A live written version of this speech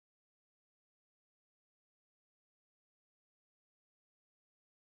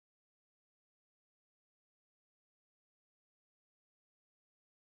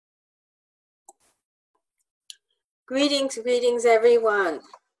Greetings, everyone.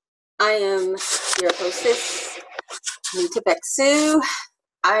 I am your hostess, Nita Beksu.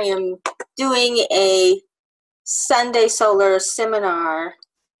 I am doing a Sunday solar seminar,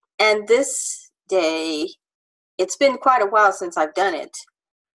 and this day, it's been quite a while since I've done it,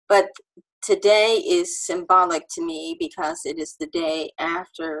 but today is symbolic to me because it is the day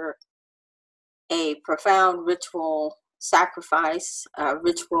after a profound ritual sacrifice,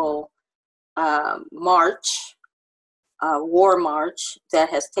 ritual march, war march that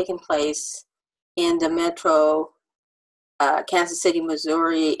has taken place in the metro Kansas City,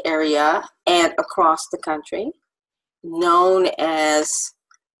 Missouri area and across the country, known as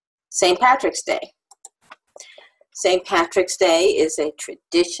St. Patrick's Day. St. Patrick's Day is a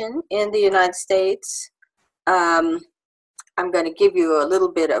tradition in the United States. I'm going to give you a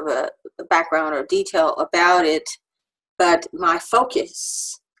little bit of a background or detail about it, but my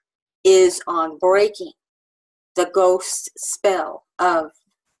focus is on breaking the ghost spell of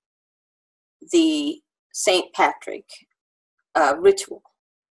the St. Patrick ritual.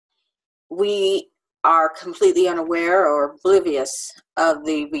 We are completely unaware or oblivious of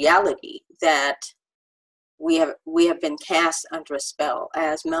the reality that we have been cast under a spell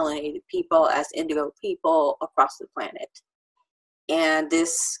as melanated people, as indigo people across the planet. And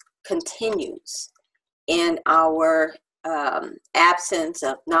this continues in our absence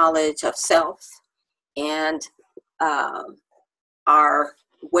of knowledge of self and our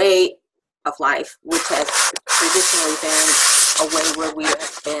way of life, which has traditionally been a way where we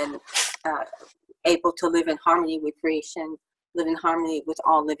have been able to live in harmony with creation, live in harmony with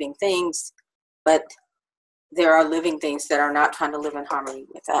all living things, but there are living things that are not trying to live in harmony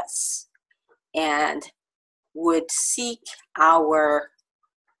with us and would seek our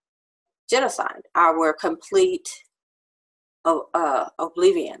genocide, our complete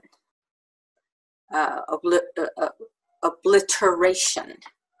oblivion, obliteration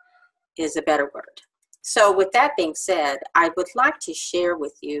is a better word. So with that being said, I would like to share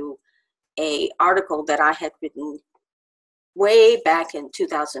with you an article that I had written way back in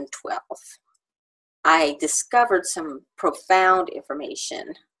 2012. I discovered some profound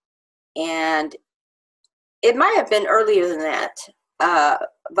information, and it might have been earlier than that,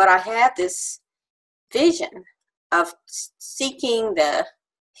 but I had this vision of seeking the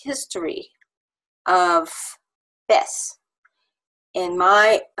history of Bes. In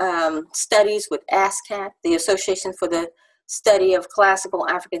my studies with ASCAC, the Association for the Study of Classical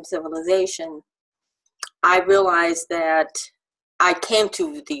African Civilization, I realized that I came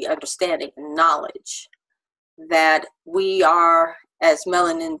to the understanding and knowledge that we are, as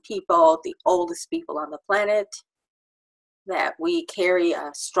melanin people, the oldest people on the planet, that we carry a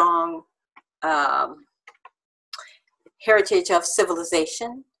strong heritage of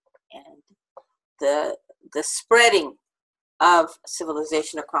civilization and the spreading of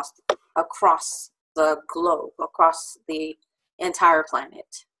civilization across the globe, across the entire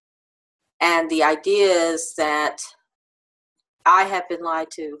planet. And the idea is that I have been lied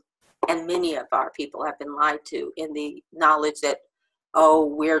to, and many of our people have been lied to, in the knowledge that, oh,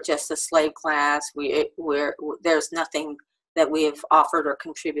 we're just a slave class, there's nothing that we have offered or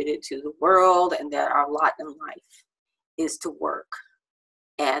contributed to the world, and that our lot in life is to work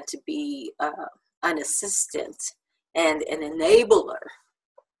and to be an assistant and an enabler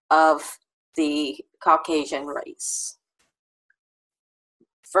of the Caucasian race.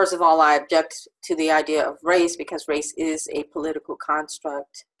 First of all, I object to the idea of race because race is a political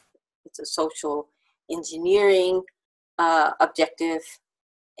construct. It's a social engineering objective.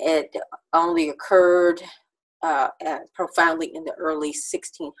 It only occurred profoundly in the early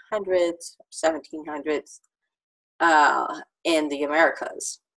 1600s, 1700s in the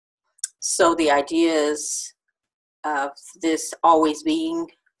Americas. So the ideas of this always being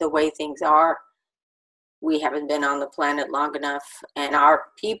the way things are, we haven't been on the planet long enough, and our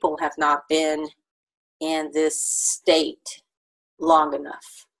people have not been in this state long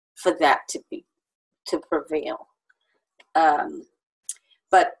enough for that to prevail.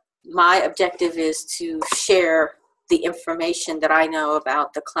 But my objective is to share the information that I know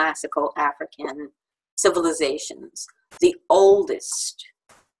about the classical African civilizations. The oldest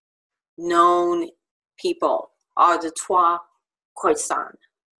known people are the Trois Khoisan.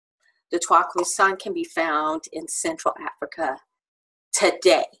 The Trois Khoisan can be found in Central Africa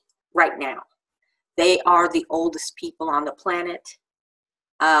today, right now. They are the oldest people on the planet.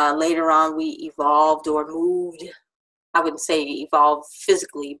 Later on, we evolved or moved. I wouldn't say evolved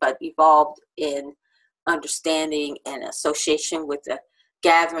physically, but evolved in understanding and association with the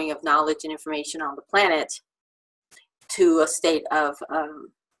gathering of knowledge and information on the planet to a state of,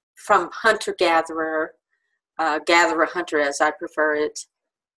 from hunter-gatherer, gatherer hunter, as I prefer it,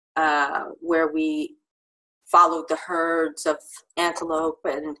 where we followed the herds of antelope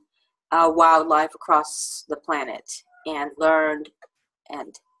and wildlife across the planet and learned,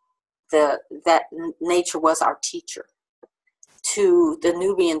 and that nature was our teacher. To the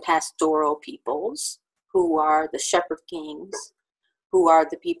Nubian pastoral peoples, who are the shepherd kings, who are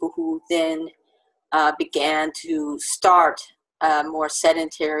the people who then began to start more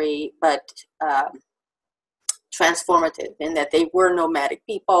sedentary but transformative, in that they were nomadic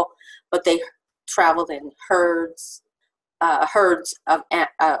people, but they traveled in herds of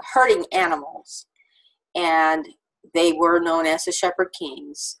herding animals, and they were known as the shepherd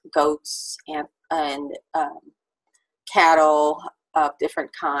kings, goats and cattle of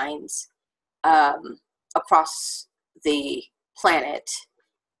different kinds across the planet,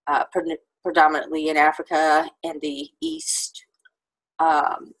 predominantly in Africa and the East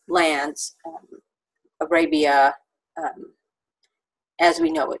lands, Arabia, as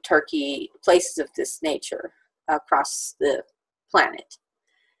we know it, Turkey, places of this nature across the planet.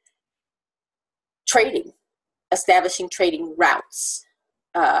 Trading, establishing trading routes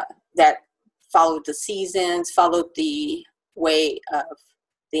that followed the seasons, followed the way of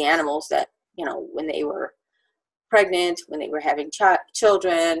the animals that, when they were pregnant, when they were having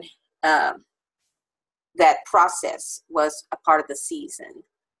children, that process was a part of the season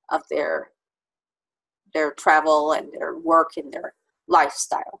of their travel and their work and their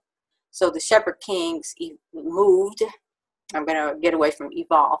lifestyle. So the shepherd kings moved, I'm going to get away from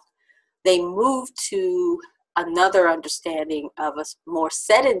evolved, they moved to another understanding of a more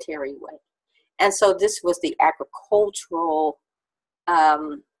sedentary way. And so this was the agricultural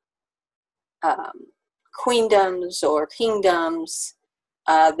queendoms or kingdoms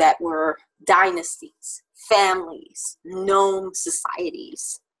that were dynasties, families, gnome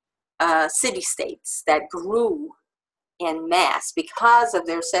societies, city-states that grew en masse because of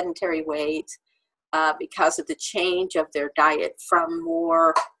their sedentary ways, because of the change of their diet from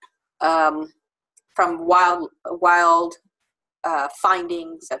more from wild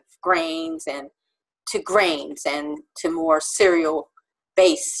findings of grains and to more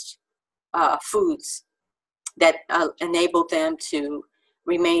cereal-based foods that enabled them to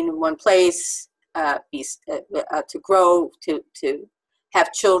remain in one place, to grow, to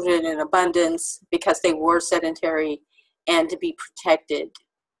have children in abundance because they were sedentary, and to be protected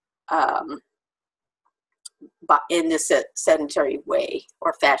in this sedentary way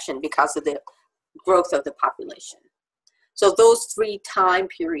or fashion because of the growth of the population. So those three time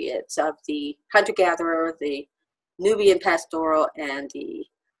periods of the hunter-gatherer, the Nubian pastoral, and the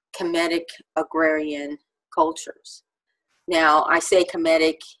Kemetic agrarian cultures. Now, I say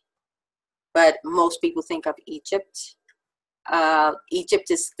Kemetic, but most people think of Egypt.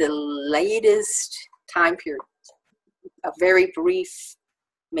 Egypt is the latest time period, a very brief,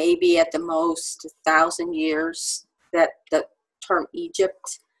 maybe at the most 1,000 years, that the term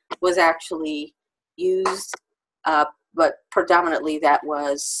Egypt was actually used, but predominantly that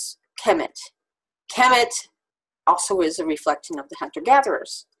was Kemet. Kemet also is a reflection of the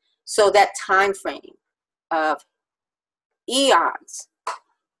hunter-gatherers. So that time frame of eons,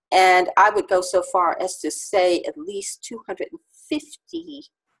 and I would go so far as to say at least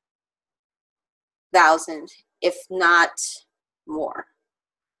 250,000, if not more,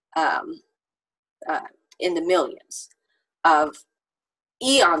 in the millions of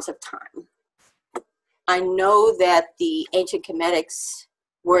eons of time. I know that the ancient Kemetics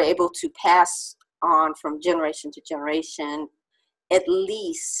were able to pass on from generation to generation at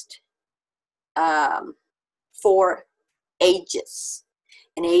least 4 ages.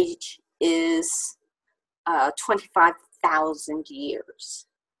 An age is 25,000 years.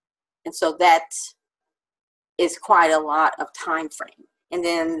 And so that is quite a lot of time frame. And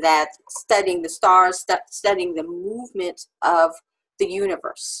then that studying the stars, studying the movement of the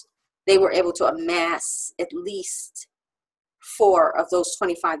universe, they were able to amass at least 4 of those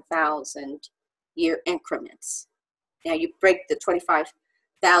 25,000 year increments. Now you break the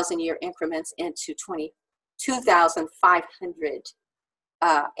 25,000 year increments into 22,500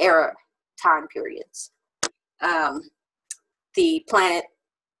 era time periods. The planet,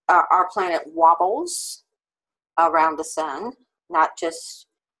 our planet wobbles around the sun, not just,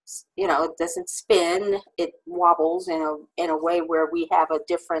 it doesn't spin, it wobbles in a way where we have a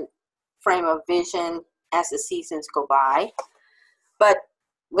different frame of vision as the seasons go by. But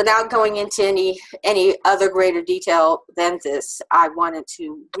without going into any other greater detail than this, I wanted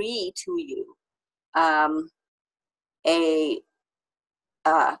to read to you a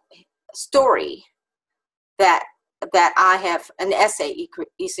story that I have, an essay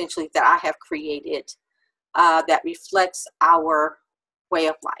essentially that I have created that reflects our way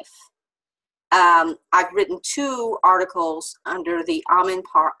of life. I've written 2 articles under the Amin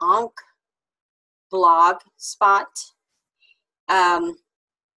Par Ankh blog spot.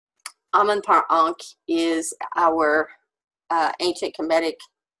 Amin Par Ankh is our ancient Kemetic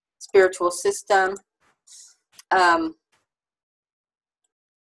spiritual system. And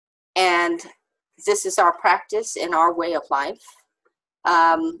this is our practice and our way of life.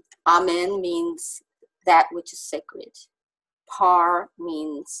 Amin means that which is sacred. Par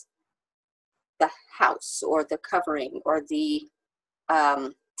means the house or the covering or the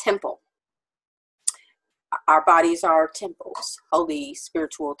temple. Our bodies are temples, holy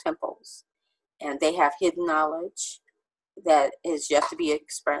spiritual temples, and they have hidden knowledge that is yet to be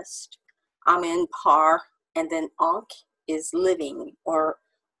expressed. Amin, Par, and then Ankh is living or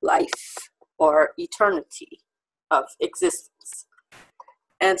life or eternity of existence.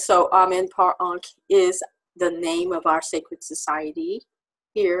 And so Amin Par Ankh is the name of our sacred society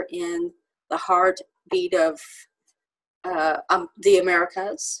here in the heartbeat of the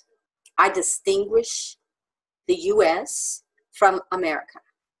Americas. I distinguish the U.S. from America.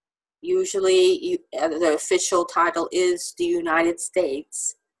 Usually the official title is the United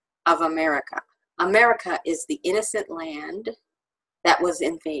States of America. America is the innocent land that was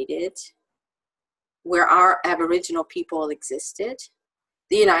invaded, where our Aboriginal people existed.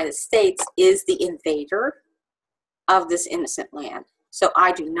 The United States is the invader of this innocent land. So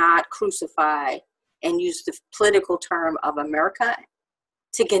I do not crucify and use the political term of America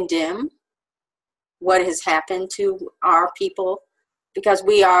to condemn what has happened to our people, because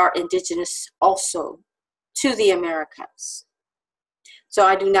we are indigenous also to the Americas. So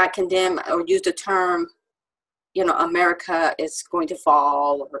I do not condemn or use the term, America is going to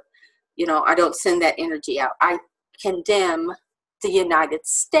fall, or, I don't send that energy out. I condemn the United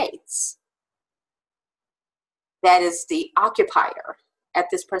States. That is the occupier at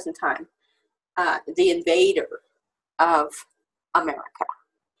this present time, the invader of America.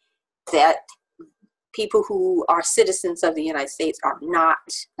 That people who are citizens of the United States are not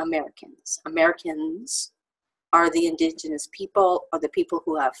Americans. Americans are the indigenous people, or the people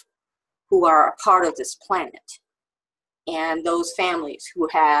who are a part of this planet, and those families who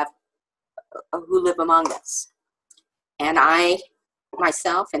live among us. And I,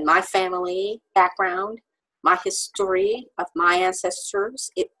 myself, and my family background, my history of my ancestors,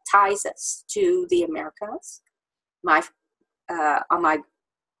 it ties us to the Americas. On my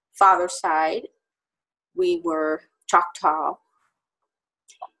father's side, we were Choctaw,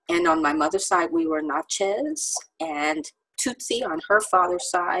 and on my mother's side, we were Natchez and Tutsi on her father's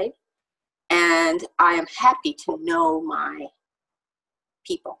side. And I am happy to know my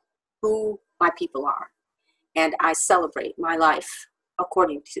people, who my people are. And I celebrate my life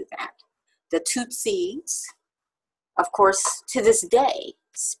according to that. The Tutsis, of course, to this day,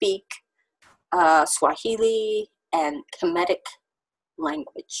 speak Swahili and Kemetic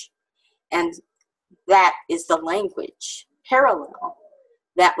language. And that is the language parallel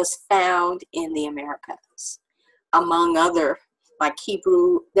that was found in the Americas. Among other, like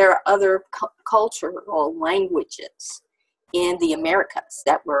Hebrew, there are other cultural languages in the Americas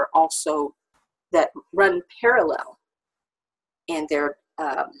that run parallel in their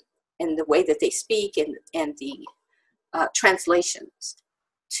in the way that they speak and the translations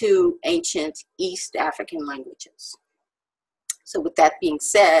to ancient East African languages. So with that being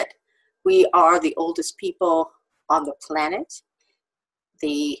said, we are the oldest people on the planet.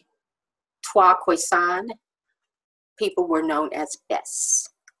 The Twa Khoisan people were known as Bes,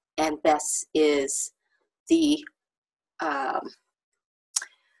 and Bes is the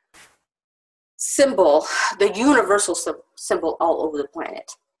symbol, the universal symbol all over the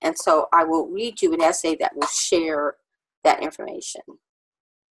planet. And so I will read you an essay that will share that information.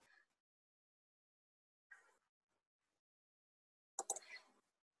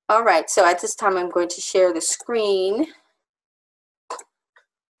 All right, so at this time I'm going to share the screen.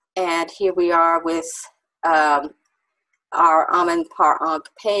 And here we are with our Amin Par Ankh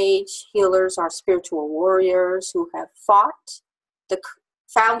page. Healers are spiritual warriors who have found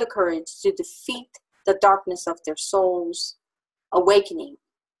the courage to defeat the darkness of their souls, awakening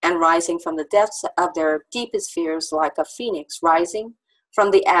and rising from the depths of their deepest fears like a phoenix rising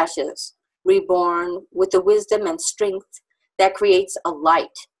from the ashes, reborn with the wisdom and strength that creates a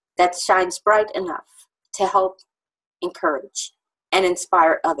light that shines bright enough to help encourage and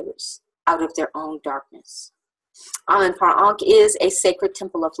inspire others out of their own darkness. Amin Par Ankh is a sacred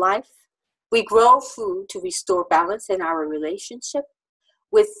temple of life. We grow food to restore balance in our relationship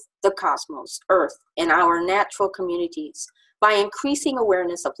with the cosmos, earth, and our natural communities by increasing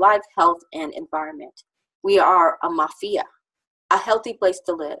awareness of life, health, and environment. We are a mafia, a healthy place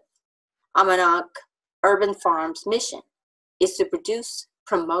to live. Ankh Urban Farm's mission is to produce,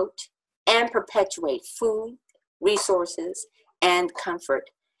 promote, and perpetuate food, resources, and comfort,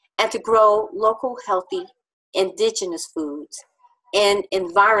 and to grow local, healthy, indigenous foods in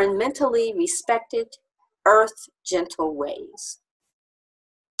environmentally respected, earth-gentle ways.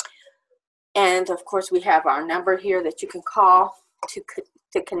 And of course, we have our number here that you can call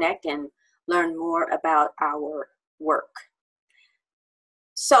to connect and learn more about our work.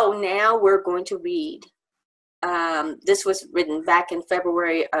 So now we're going to read. This was written back in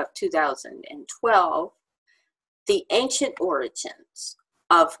February of 2012. The Ancient Origins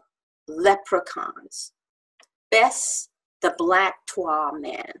of Leprechauns. Bes the Black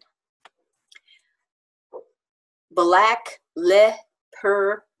Man. Black Leprechauns,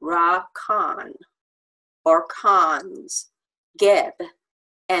 or Khans, Geb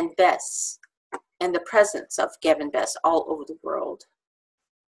and Bes, and the presence of Geb and Bes all over the world.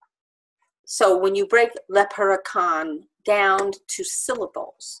 So when you break Leprechaun down to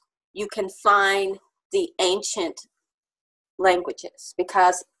syllables, you can find the ancient languages,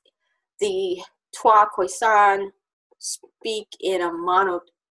 because the Twa Khoisan speak in a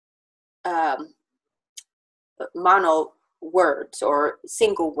mono words, or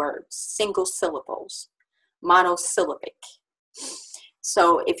single words, single syllables, monosyllabic.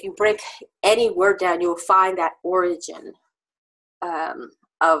 So if you break any word down, you'll find that origin and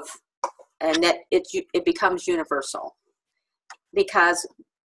that it becomes universal, because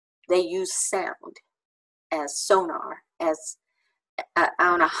they use sound as sonar, as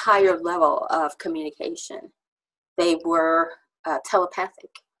on a higher level of communication. They were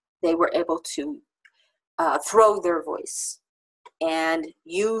telepathic. They were able to throw their voice and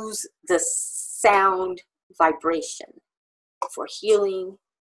use the sound vibration for healing,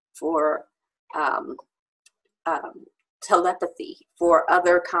 for telepathy, for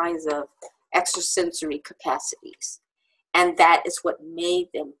other kinds of extrasensory capacities. And that is what made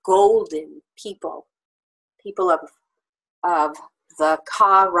them golden people of the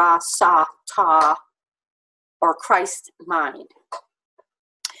Ka Ra Sa Ta, or Christ mind.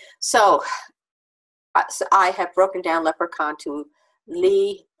 So I have broken down Leprechaun to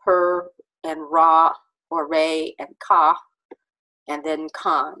Li, Per, and Ra, or Re, and Ka, and then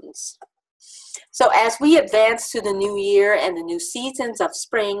Khans. So as we advance to the new year and the new seasons of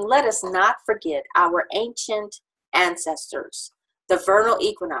spring, let us not forget our ancient ancestors. The vernal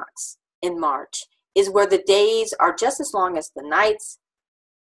equinox in March is where the days are just as long as the nights.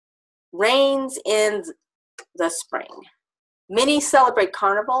 Rains in the spring. Many celebrate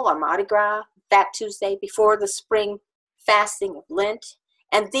Carnival or Mardi Gras, Fat Tuesday, before the spring fasting of Lent,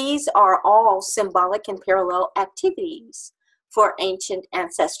 and these are all symbolic and parallel activities for ancient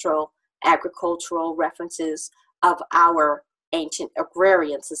ancestral agricultural references of our ancient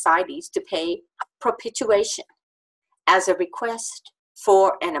agrarian societies to pay propitiation as a request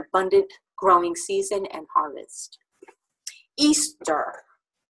for an abundant growing season and harvest. Easter,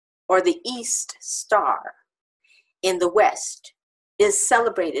 or the East Star in the West, is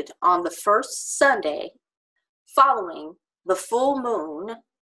celebrated on the first Sunday following the full moon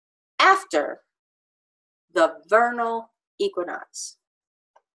after the vernal equinox,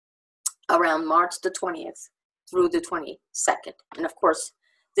 around March the 20th through the 22nd. And of course,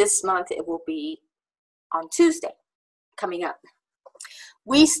 this month it will be on Tuesday coming up.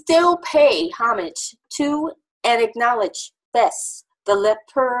 We still pay homage to and acknowledge Bes the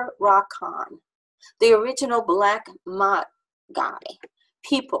Leprechaun, the original Black Magi,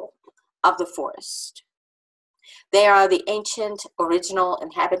 people of the forest. They are the ancient original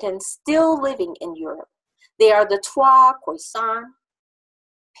inhabitants still living in Europe. They are the Twa Khoisan,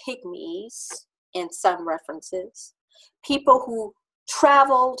 pygmies in some references, people who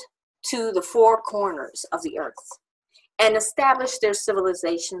traveled to the four corners of the earth and established their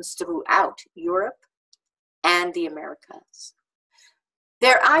civilizations throughout Europe and the Americas.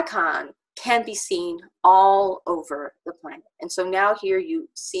 Their icon can be seen all over the planet. And so now here you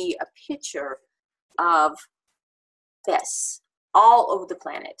see a picture of Bes all over the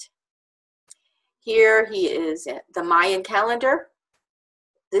planet. Here he is at the Mayan calendar.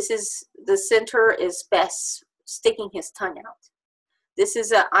 This is, the center is Bes sticking his tongue out. This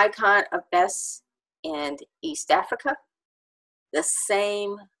is an icon of Bes in East Africa. The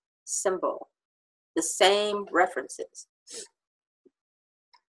same symbol, the same references.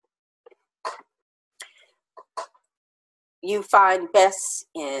 You find Bes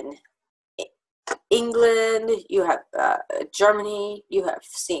in England, you have Germany,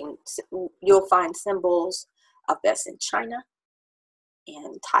 you'll find symbols of Bes in China,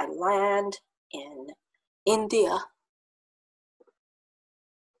 in Thailand, in India,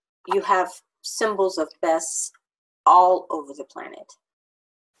 you have symbols of Bes all over the planet.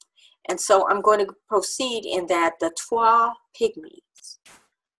 And so I'm going to proceed in that the Twa Pygmies,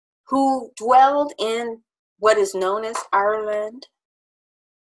 who dwelled in what is known as Ireland,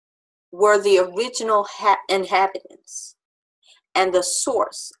 were the original inhabitants and the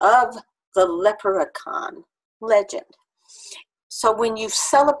source of the leprechaun legend. So when you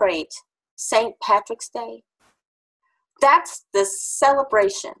celebrate St. Patrick's Day, that's the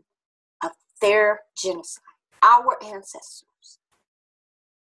celebration of their genocide, our ancestors.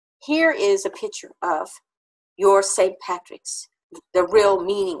 Here is a picture of your St. Patrick's, the real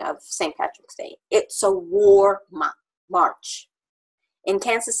meaning of St. Patrick's Day. It's a war march. In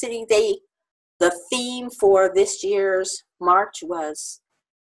Kansas City, the theme for this year's march was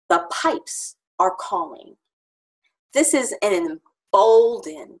 "The Pipes Are Calling." This is an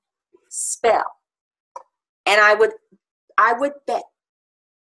emboldened spell. And I would bet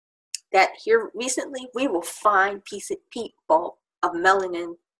that here recently we will find people of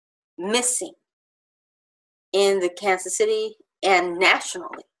melanin missing in the Kansas City and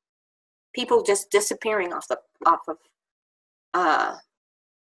nationally. People just disappearing off of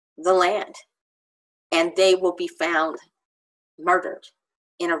the land, and they will be found murdered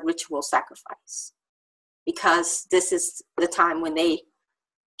in a ritual sacrifice, because this is the time when they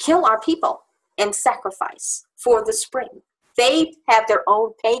kill our people and sacrifice for the spring. They have their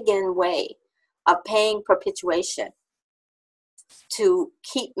own pagan way of paying perpetuation to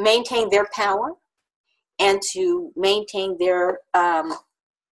maintain their power and to maintain their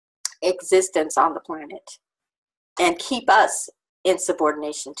existence on the planet and keep us in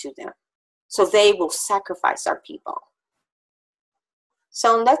subordination to them. So they will sacrifice our people.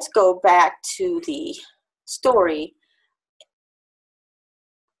 So let's go back to the story.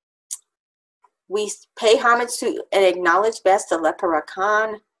 We pay homage to and acknowledge Bes the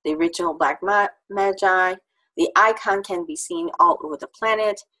leprechaun, the original black magi. The icon can be seen all over the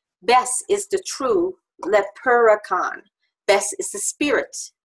planet. Bes is the true leprechaun. Bes is the spirit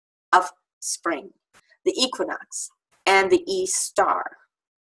of spring, the equinox, and the East Star.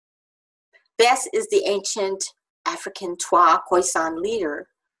 Bes is the ancient African Twa Khoisan leader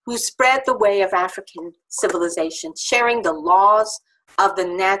who spread the way of African civilization, sharing the laws of the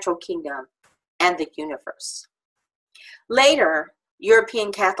natural kingdom and the universe. Later,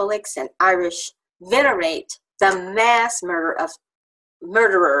 European Catholics and Irish venerate the mass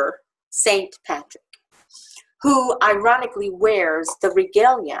murderer Saint Patrick, who ironically wears the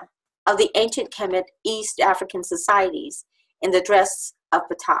regalia of the ancient Kemet East African societies in the dress of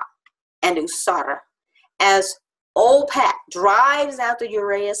Ptah and Usara, as Old Pat drives out the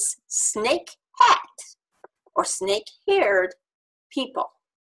Uraeus snake hat or snake-haired people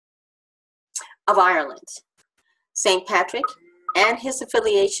of Ireland. St. Patrick and his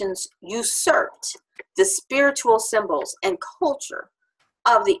affiliations usurped the spiritual symbols and culture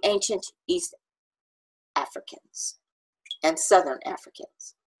of the ancient East Africans and Southern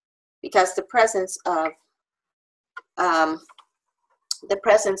Africans, because the presence of the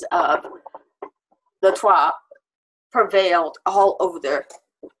Twa prevailed all over the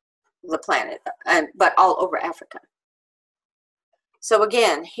planet, but all over Africa. So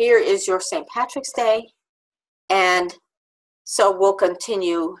again, here is your St. Patrick's Day, and so we'll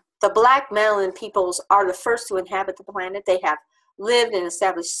continue. The Black melanin peoples are the first to inhabit the planet. They have lived and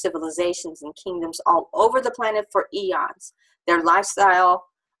established civilizations and kingdoms all over the planet for eons. Their lifestyle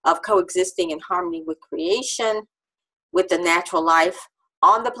of coexisting in harmony with creation, with the natural life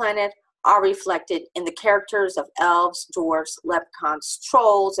on the planet, are reflected in the characters of elves, dwarves, leprechauns,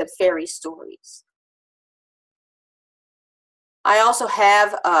 trolls, and fairy stories. I also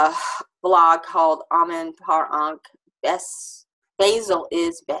have a blog called Amen Par Ankh, Basil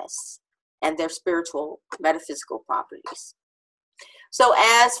is Bes, and their spiritual metaphysical properties. So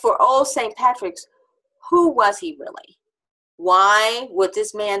as for old St. Patrick's, who was he really? Why would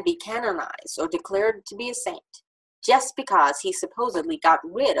this man be canonized or declared to be a saint? Just because he supposedly got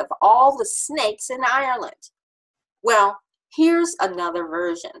rid of all the snakes in Ireland. Well, here's another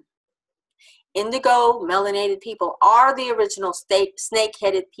version. Indigo melanated people are the original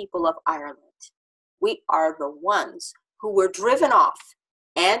snake-headed people of Ireland. We are the ones who were driven off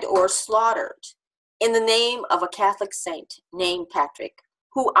and or slaughtered in the name of a Catholic saint named Patrick,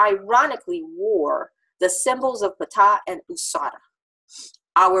 who ironically wore the symbols of Ptah and Usara.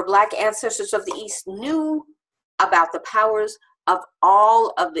 Our Black ancestors of the East knew about the powers of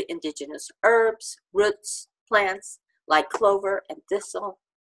all of the indigenous herbs, roots, plants like clover and thistle.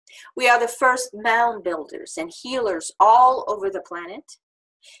 We are the first mound builders and healers all over the planet.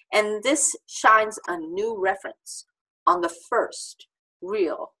 And this shines a new reference on the first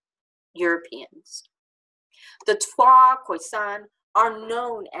real Europeans. The Trois Khoisan are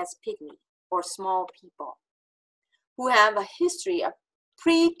known as pygmy or small people, who have a history of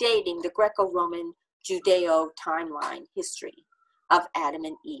predating the Greco-Roman Judeo timeline history of Adam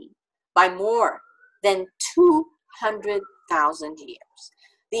and Eve by more than 200,000 years.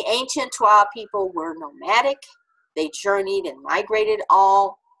 The ancient Twa people were nomadic. They journeyed and migrated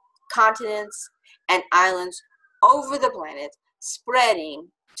all continents and islands over the planet,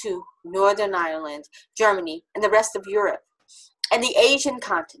 spreading to Northern Ireland, Germany, and the rest of Europe and the Asian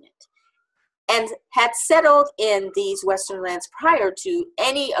continent, and had settled in these Western lands prior to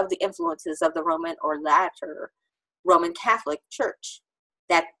any of the influences of the Roman or latter Roman Catholic Church.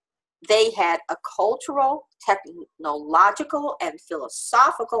 That they had a cultural, technological, and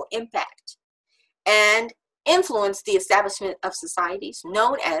philosophical impact and influenced the establishment of societies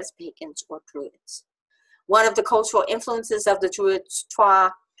known as pagans or druids. One of the cultural influences of the Druids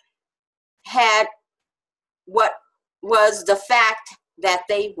Twa had what was the fact that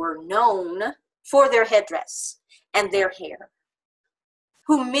they were known for their headdress and their hair,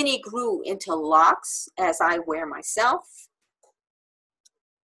 whom many grew into locks, as I wear myself,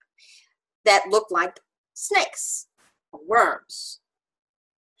 that look like snakes or worms.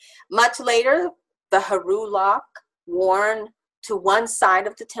 Much later, the Haru lock worn to one side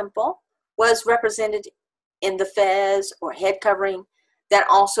of the temple was represented in the fez or head covering that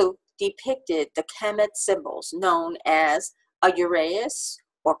also depicted the Kemet symbols known as a uraeus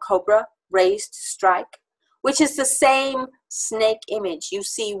or cobra raised strike, which is the same snake image you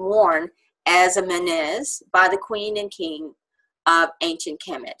see worn as a menez by the queen and king of ancient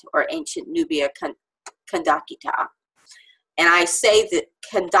Kemet or ancient Nubia Kandakita. And I say that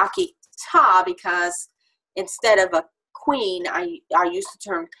Kandakita because instead of a queen, I use the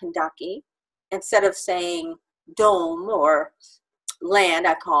term Kandaki. Instead of saying dome or land,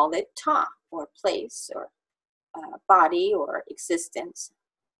 I call it ta, or place, or body, or existence.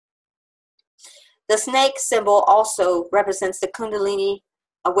 The snake symbol also represents the Kundalini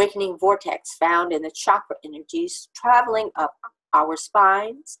awakening vortex found in the chakra energies traveling up our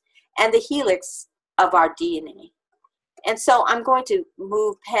spines and the helix of our DNA. And so I'm going to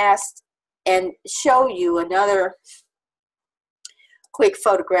move past and show you another quick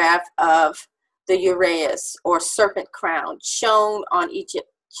photograph of the uraeus or serpent crown shown on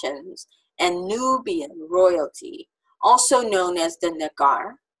Egyptians and Nubian royalty, also known as the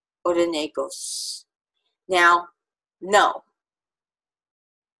Nagar or the Negos. Now, no,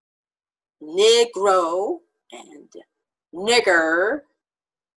 Negro and nigger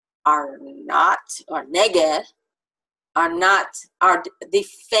are not, or nega are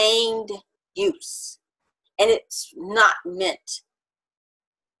defamed use, and it's not meant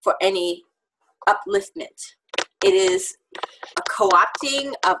for any upliftment. It is a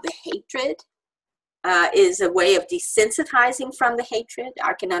co-opting of the hatred, is a way of desensitizing from the hatred.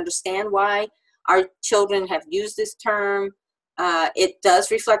 I can understand why our children have used this term. It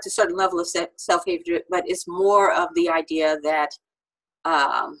does reflect a certain level of self-hatred, but it's more of the idea that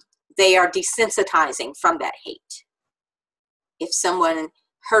they are desensitizing from that hate. If someone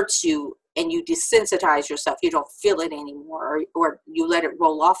hurts you and you desensitize yourself, you don't feel it anymore, or you let it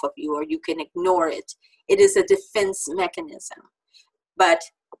roll off of you, or you can ignore it. It is a defense mechanism. But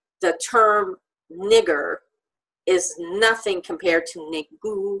the term nigger is nothing compared to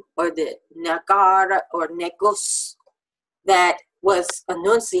negu or the nagar or negos that was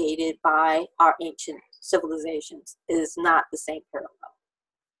enunciated by our ancient civilizations. It is not the same parallel.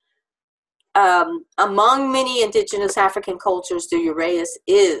 Among many indigenous African cultures, the uraeus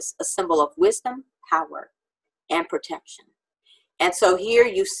is a symbol of wisdom, power, and protection. And so here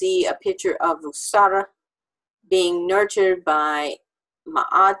you see a picture of Usara being nurtured by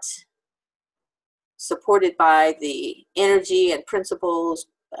Ma'at, supported by the energy and principle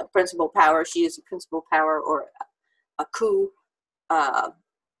power. She is a principal power, or a ku.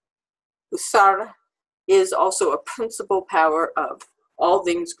 Usara is also a principal power of all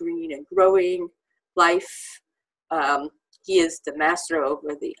things green and growing life. He is the master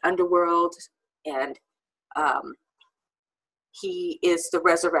over the underworld, and he is the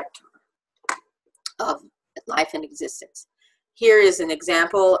resurrector of life and existence. Here is an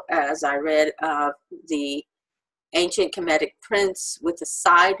example, as I read, of the ancient Kemetic prince with a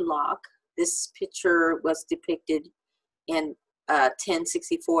side lock. This picture was depicted in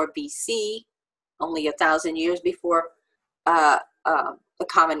 1064 BC, only 1,000 years before the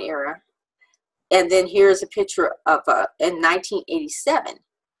Common Era. And then here's a picture of, in 1987,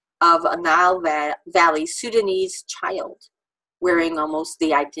 of a Nile Valley Sudanese child wearing almost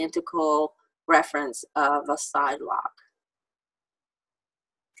the identical reference of a sidelock.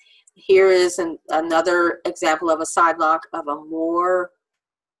 Here is another example of a sidelock of a Moor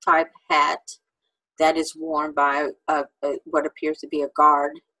type hat that is worn by what appears to be a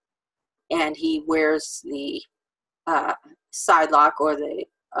guard, and he wears the sidelock or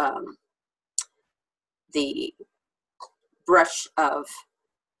the brush of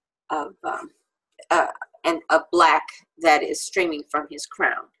black that is streaming from his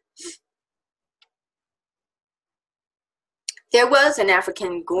crown. There was an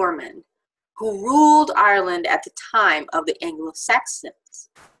African Gorman who ruled Ireland at the time of the Anglo-Saxons.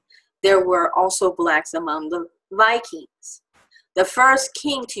 There were also blacks among the Vikings. The first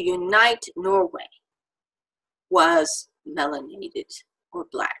king to unite Norway was melanated or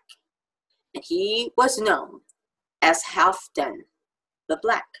black, and he was known as Halfdan the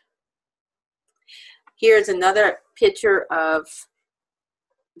Black. Here's another picture of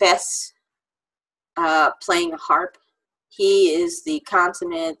Bes playing a harp. He is the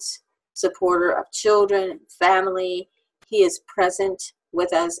consummate supporter of children and family. He is present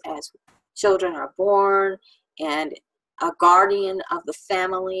with us as children are born, and a guardian of the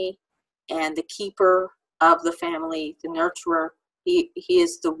family and the keeper of the family, the nurturer. He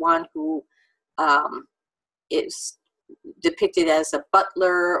is the one who is depicted as a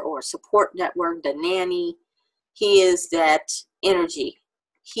butler or support network, the nanny. He is that energy.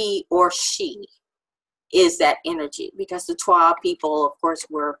 He or she is that energy, because the Twa people, of course,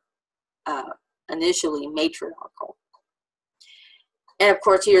 were initially matriarchal. And of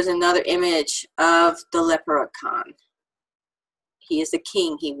course, here's another image of the leprechaun. He is the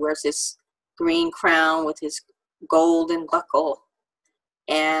king. He wears his green crown with his golden buckle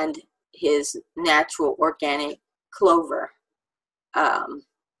and his natural organic clover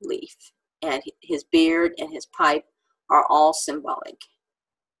leaf. And his beard and his pipe are all symbolic.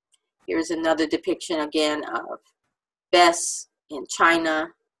 Here's another depiction again of Bes in China,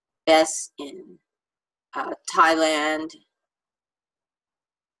 Bes in Thailand,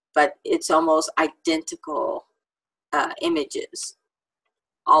 but it's almost identical images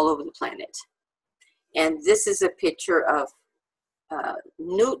all over the planet. And this is a picture of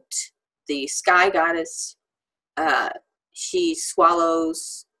Nut, the sky goddess. She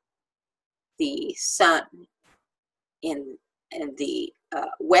swallows the sun in the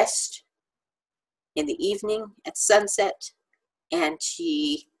west in the evening at sunset, and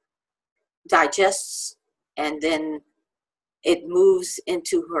she digests, and then it moves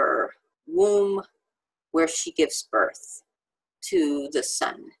into her womb where she gives birth to the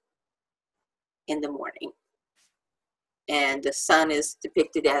sun in the morning. And the sun is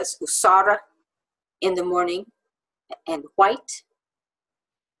depicted as Usara in the morning and white,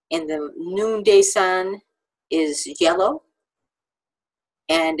 and the noonday sun is yellow,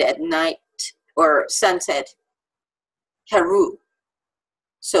 and at night or sunset, Heru.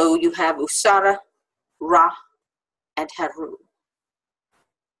 So you have Usara, Ra, and Heru.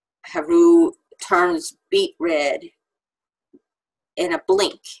 Heru turns beet red in a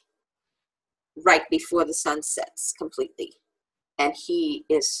blink right before the sun sets completely. And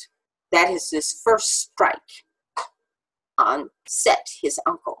that is his first strike on Set, his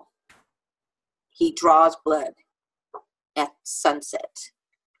uncle. He draws blood at sunset,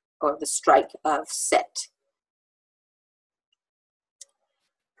 or the strike of Set.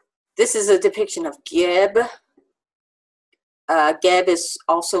 This is a depiction of Geb. Geb is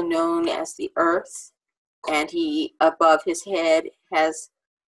also known as the earth, and he, above his head, has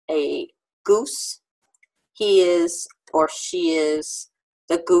a goose. He is, or she is,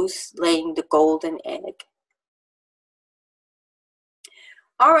 the goose laying the golden egg.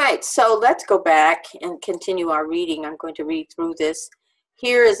 All right, so let's go back and continue our reading. I'm going to read through this.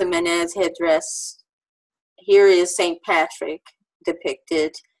 Here is a Menez headdress. Here is St. Patrick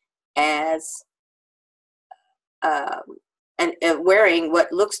depicted as wearing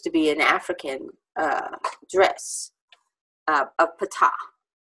what looks to be an African dress of Ptah.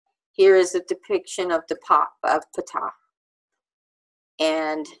 Here is a depiction of the pop of Ptah.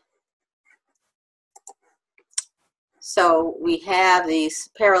 And so we have these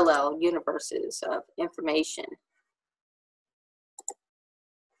parallel universes of information.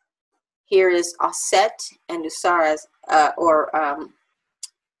 Here is Aset and Usara's,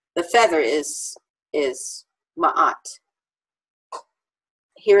 the feather is Ma'at.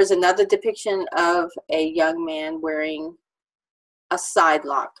 Here is another depiction of a young man wearing a side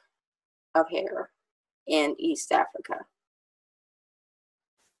lock of hair in East Africa.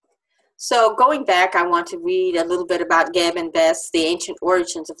 So going back, I want to read a little bit about Geb and Bes, the ancient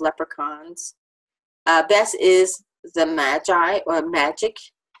origins of leprechauns. Bes is the magi or magic.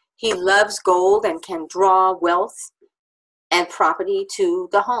 He loves gold and can draw wealth and property to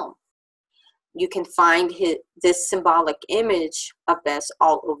the home. You can find this symbolic image of Bes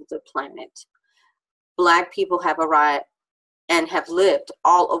all over the planet. Black people have arrived and have lived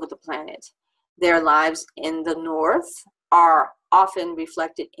all over the planet. Their lives in the North are often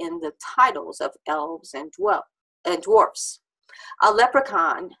reflected in the titles of elves and dwarfs. A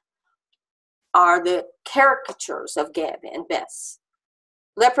leprechaun are the caricatures of Geb and Bes.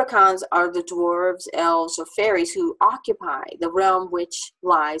 Leprechauns are the dwarves, elves, or fairies who occupy the realm which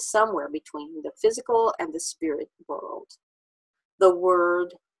lies somewhere between the physical and the spirit world. The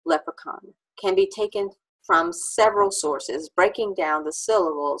word leprechaun can be taken from several sources, breaking down the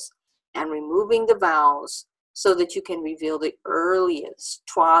syllables and removing the vowels so that you can reveal the earliest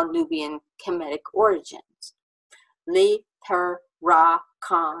Twa-Nubian Kemetic origins.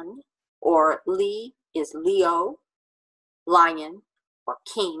 Li-ter-ra-khan, or Li is Leo, lion, or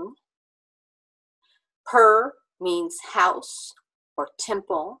king. Per means house or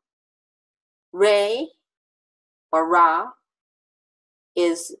temple. Re or Ra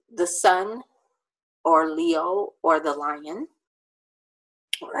is the sun or Leo or the lion.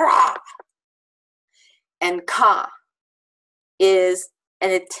 Ra. And Ka is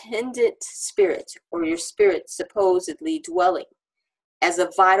an attendant spirit or your spirit supposedly dwelling as a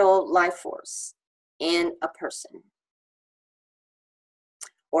vital life force in a person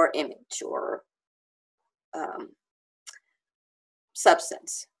or image or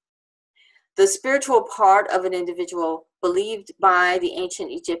substance. The spiritual part of an individual believed by the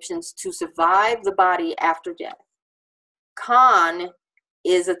ancient Egyptians to survive the body after death. Khan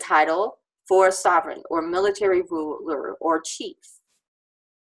is a title for a sovereign or military ruler or chief.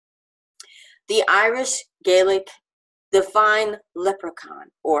 The Irish Gaelic define leprechaun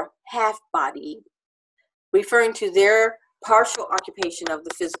or half-body, referring to their partial occupation of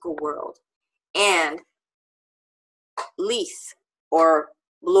the physical world, and leith or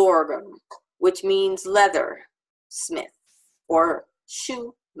blorgum, which means leather smith or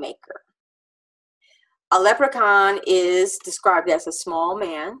shoemaker. A leprechaun is described as a small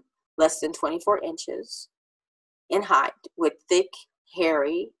man, less than 24 inches in height, with thick,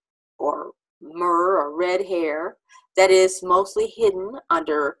 hairy, or myrrh or red hair that is mostly hidden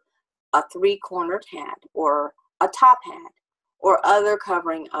under a three-cornered hat or a top hat or other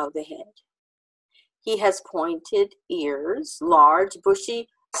covering of the head. He has pointed ears, large bushy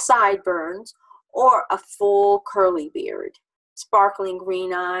sideburns, or a full curly beard, sparkling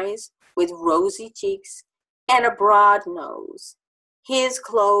green eyes with rosy cheeks, and a broad nose. His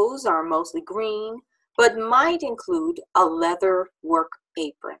clothes are mostly green, but might include a leather work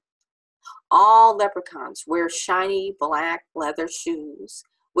apron. All leprechauns wear shiny black leather shoes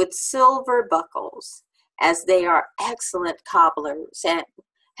with silver buckles, as they are excellent cobblers and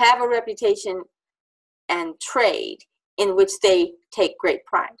have a reputation and trade in which they take great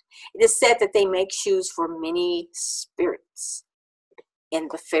pride. It is said that they make shoes for many spirits in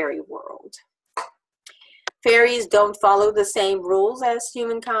the fairy world. Fairies don't follow the same rules as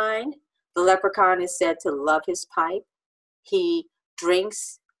humankind. The leprechaun is said to love his pipe. He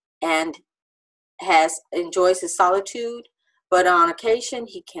drinks and enjoys his solitude, but on occasion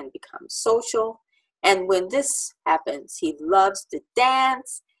he can become social. And when this happens, he loves to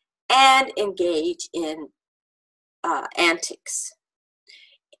dance and engage in antics.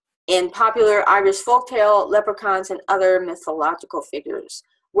 In popular Irish folktale, leprechauns and other mythological figures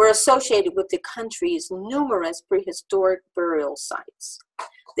were associated with the country's numerous prehistoric burial sites.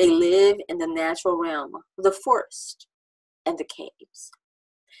 They live in the natural realm, the forest and the caves.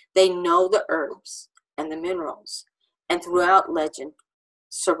 They know the herbs and the minerals, and throughout legend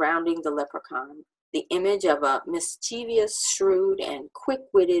surrounding the leprechaun, the image of a mischievous, shrewd, and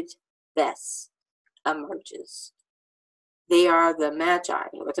quick-witted Bes emerges. They are the magi,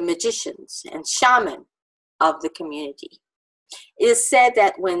 or the magicians and shaman of the community. It is said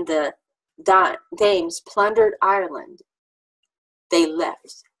that when the dames plundered Ireland, they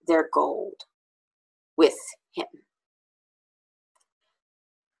left their gold with him.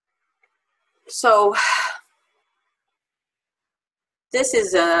 So this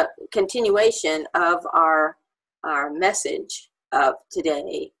is a continuation of our message of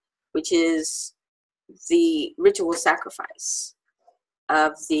today, which is the ritual sacrifice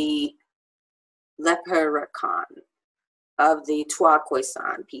of the leprechaun, of the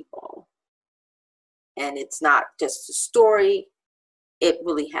Twa-Khoisan people. And it's not just a story, it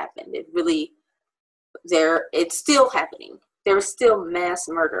really happened. It's still happening. There is still mass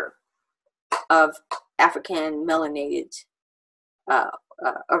murder of African melanated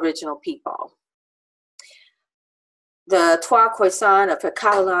original people. The Trois Khoisan of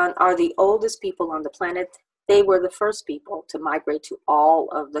Catalan are the oldest people on the planet. They were the first people to migrate to all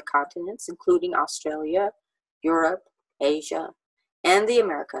of the continents, including Australia, Europe, Asia, and the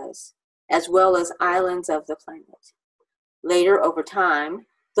Americas, as well as islands of the planet. Later, over time,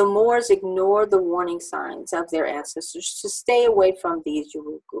 the Moors ignored the warning signs of their ancestors to stay away from these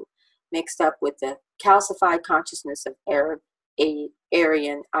Yurugu, mixed up with the calcified consciousness of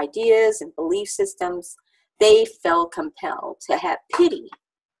Aryan ideas and belief systems. They felt compelled to have pity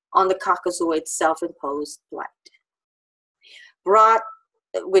on the Caucasoid self-imposed blight,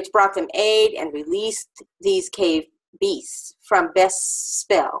 which brought them aid and released these cave beasts from Bes's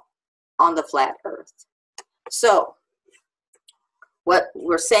spell on the flat earth. So, what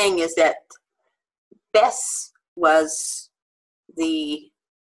we're saying is that Bes was the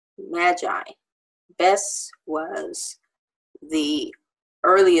Magi. Bes was the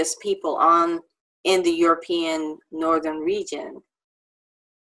earliest people in the European northern region.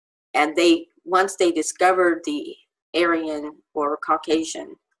 And once they discovered the Aryan or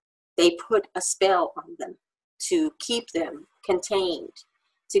Caucasian, they put a spell on them to keep them contained,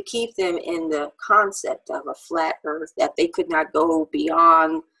 to keep them in the concept of a flat earth, that they could not go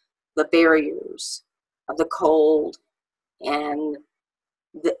beyond the barriers of the cold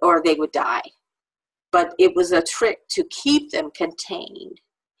or they would die. But it was a trick to keep them contained,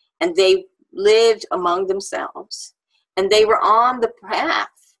 and they lived among themselves, and they were on the path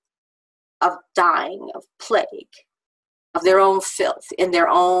of dying of plague, of their own filth, in their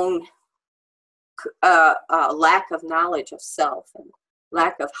own lack of knowledge of self, and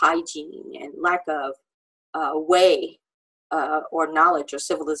lack of hygiene, and lack of way or knowledge or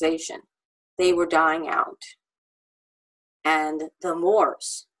civilization. They were dying out. And the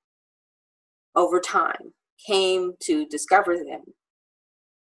Moors, over time, came to discover them,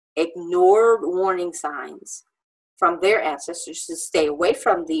 ignored warning signs from their ancestors to stay away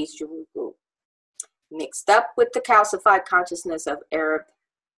from these Yurugu, mixed up with the calcified consciousness of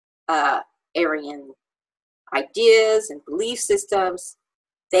Aryan ideas and belief systems.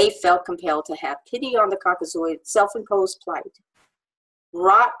 They felt compelled to have pity on the Caucasoid self-imposed plight,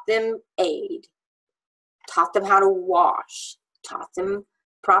 brought them aid, taught them how to wash, taught them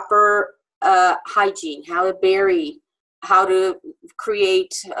proper hygiene, how to bury, how to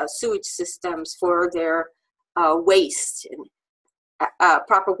create sewage systems for their waste, and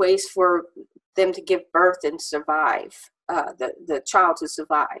proper ways for them to give birth and survive, the child to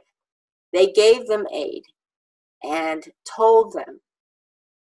survive. They gave them aid and told them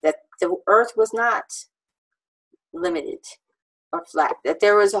that the earth was not limited or flat, that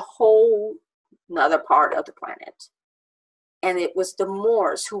there was a whole another part of the planet. And it was the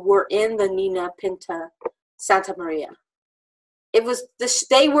Moors who were in the Nina Pinta Santa Maria. It was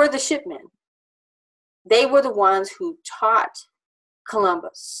they were the shipmen. They were the ones who taught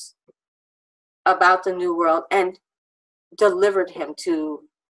Columbus about the New World and delivered him to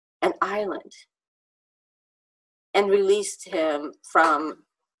an island and released him from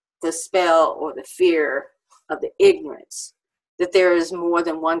the spell or the fear of the ignorance that there is more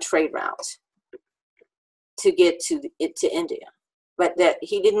than one trade route to get to India, but that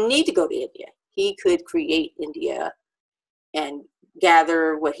he didn't need to go to India. He could create India and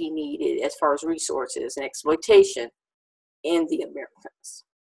gather what he needed as far as resources and exploitation in the Americas.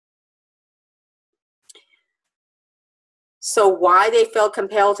 So why they felt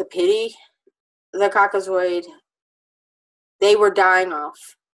compelled to pity the Caucasoid? They were dying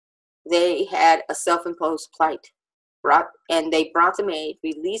off. They had a self-imposed plight, and they brought them aid,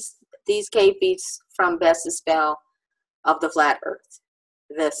 released these cave beasts from Bes's spell of the flat earth.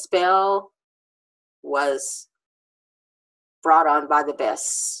 The spell was brought on by the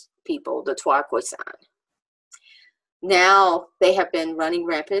Bes people, the Trois Khoisan. Now they have been running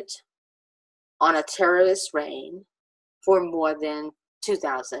rampant on a terrorist reign for more than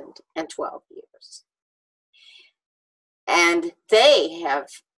 2012 years. And they have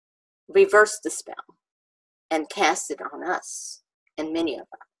reversed the spell and cast it on us and many of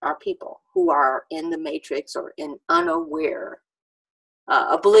our people who are in the matrix or in unaware,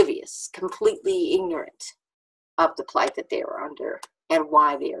 oblivious, completely ignorant of the plight that they are under and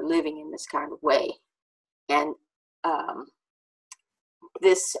why they are living in this kind of way. And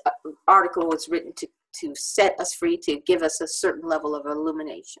this article was written to set us free, to give us a certain level of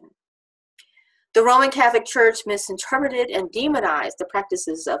illumination. The Roman Catholic Church misinterpreted and demonized the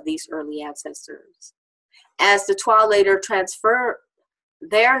practices of these early ancestors. As the Trois later transferred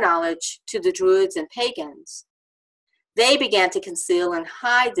their knowledge to the Druids and pagans, they began to conceal and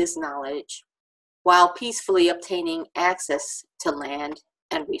hide this knowledge while peacefully obtaining access to land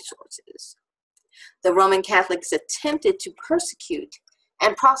and resources. The Roman Catholics attempted to persecute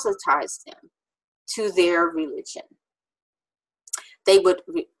and proselytize them to their religion. They would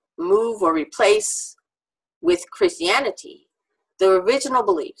remove or replace with Christianity the original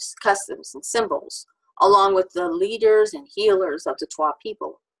beliefs, customs, and symbols, along with the leaders and healers of the Twa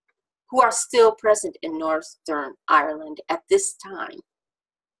people, who are still present in Northern Ireland at this time.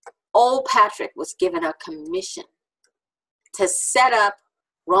 Old Patrick was given a commission to set up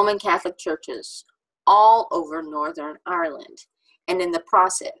Roman Catholic churches all over Northern Ireland, and in the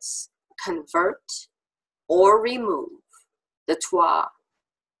process, convert or remove the Twa,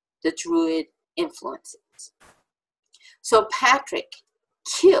 the Druid influences. So Patrick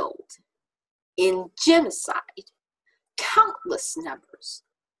killed in genocide countless numbers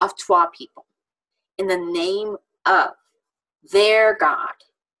of Twa people in the name of their God,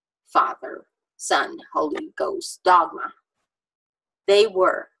 Father, Son, Holy Ghost dogma. They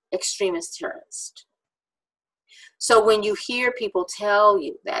were extremist terrorists. So when you hear people tell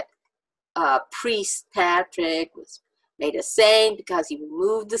you that priest Patrick was made a saint because he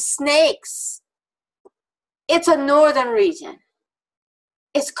removed the snakes, it's a northern region.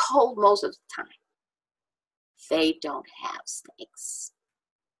 It's cold most of the time. They don't have snakes.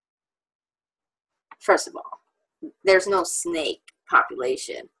 First of all, there's no snake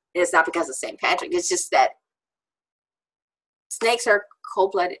population. It's not because of St. Patrick. It's just that snakes are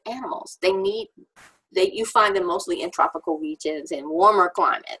cold-blooded animals. You find them mostly in tropical regions and warmer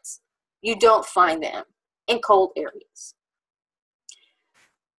climates. You don't find them in cold areas.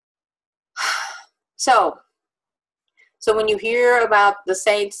 So when you hear about the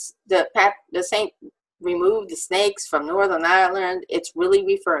saints, the saint removed the snakes from Northern Ireland, it's really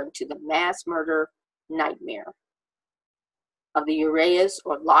referring to the mass murder nightmare of the Urias,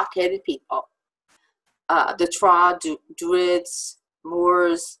 or lock-headed people, the Twa, Druids,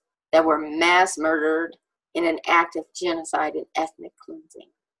 Moors, that were mass murdered in an act of genocide and ethnic cleansing.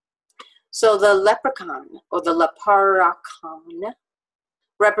 So the leprechaun, or the leprechaun,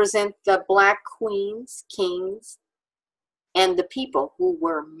 represent the black queens, kings, and the people who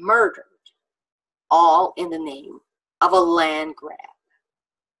were murdered, all in the name of a land grab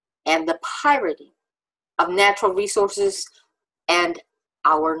and the pirating of natural resources and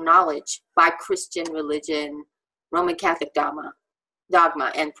our knowledge by Christian religion, Roman Catholic dogma,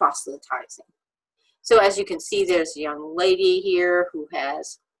 and proselytizing. So as you can see, there's a young lady here who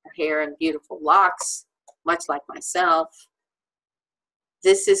has her hair in beautiful locks, much like myself.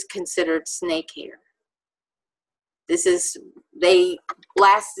 This is considered snake hair. They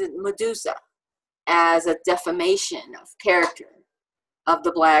blasted Medusa as a defamation of character of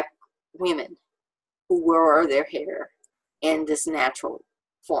the black women who wore their hair in this natural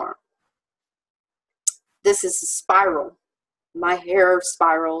form. This is a spiral. My hair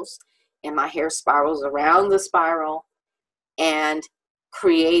spirals, and my hair spirals around the spiral and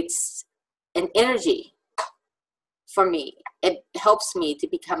creates an energy for me. It helps me to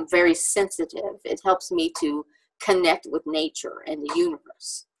become very sensitive. It helps me to connect with nature and the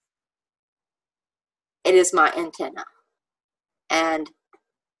universe. It is my antenna, and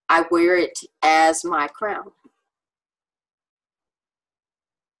I wear it as my crown.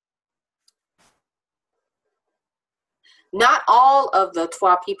 Not all of the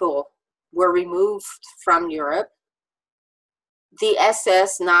Twa people were removed from Europe. The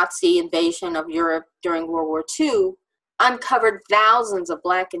SS Nazi invasion of Europe during World War II uncovered thousands of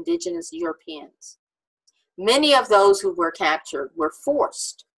black indigenous Europeans. Many of those who were captured were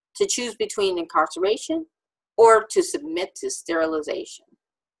forced to choose between incarceration or to submit to sterilization.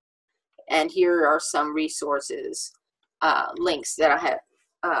 And here are some resources, links that I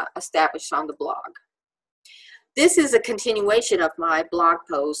have established on the blog. This is a continuation of my blog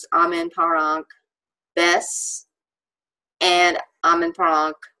post, Amen Parang Bes, and Amen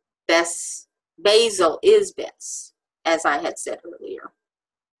Parang Bes, Basil is Bes, as I had said earlier.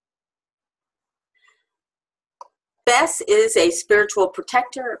 Bes is a spiritual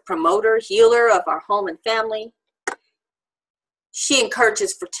protector, promoter, healer of our home and family. She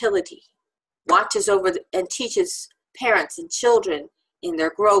encourages fertility, watches over and teaches parents and children in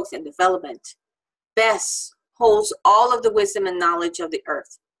their growth and development. Bes holds all of the wisdom and knowledge of the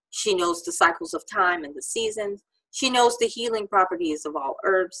earth. She knows the cycles of time and the seasons. She knows the healing properties of all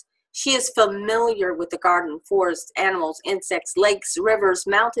herbs. She is familiar with the garden, forest, animals, insects, lakes, rivers,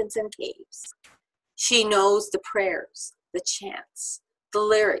 mountains, and caves. She knows the prayers, the chants, the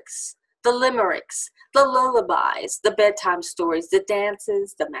lyrics, the limericks, the lullabies, the bedtime stories, the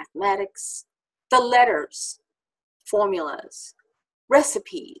dances, the mathematics, the letters, formulas,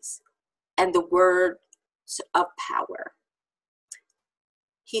 recipes, and the words of power.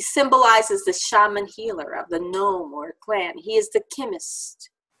 He symbolizes the shaman healer of the gnome or clan. He is the chemist,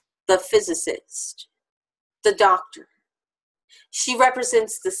 the physicist, the doctor. She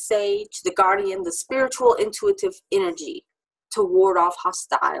represents the sage, the guardian, the spiritual intuitive energy to ward off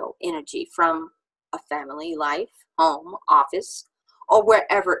hostile energy from a family life, home, office, or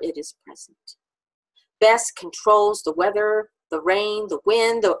wherever it is present. Bes controls the weather, the rain, the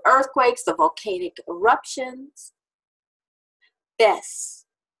wind, the earthquakes, the volcanic eruptions. Bes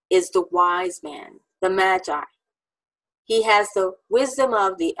is the wise man, the magi. He has the wisdom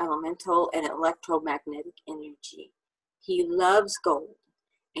of the elemental and electromagnetic energy. He loves gold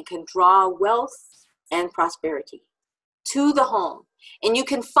and can draw wealth and prosperity to the home. And you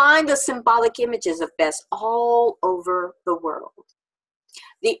can find the symbolic images of Bes all over the world.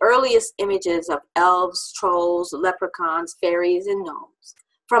 The earliest images of elves, trolls, leprechauns, fairies, and gnomes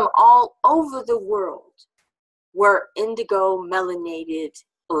from all over the world were indigo melanated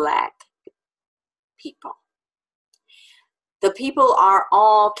black people. The people are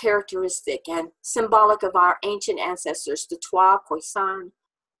all characteristic and symbolic of our ancient ancestors, the Trois Khoisan,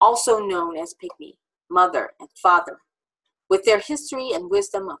 also known as Pygmy, mother and father, with their history and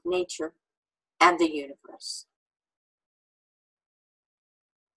wisdom of nature and the universe.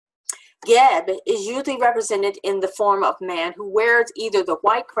 Geb is usually represented in the form of man who wears either the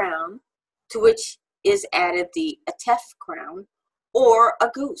white crown, to which is added the Atef crown, or a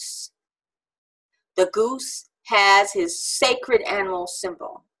goose. The goose has his sacred animal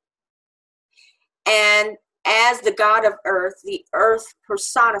symbol. And as the god of earth, the earth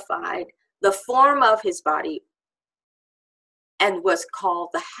personified the form of his body and was called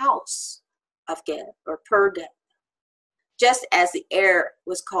the house of Geb, or Per-Geb, just as the air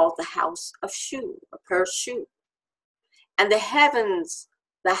was called the house of Shu, or Per-Shu, and the heavens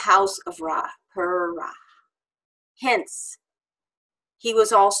the house of Ra, Per-Ra. Hence, he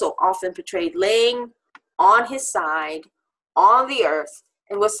was also often portrayed laying on his side on the earth,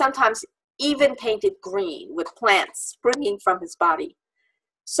 and was sometimes even painted green with plants springing from his body.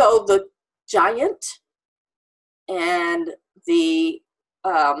 So the giant and the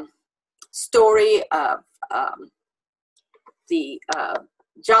story of the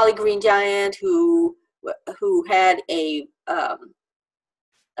jolly green giant who had a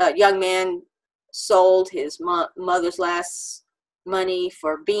young man sold his mother's last money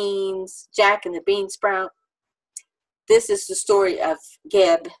for beans, Jack and the bean sprout. This is the story of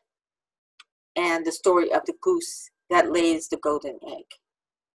Geb and the story of the goose that lays the golden egg.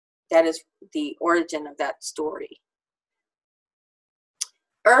 That is the origin of that story.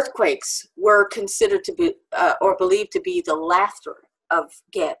 Earthquakes were considered to be, or believed to be, the laughter of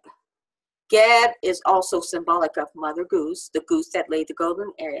Geb. Geb is also symbolic of Mother Goose, the goose that laid the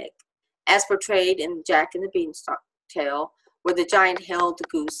golden egg, as portrayed in Jack and the Beanstalk tale, where the giant held the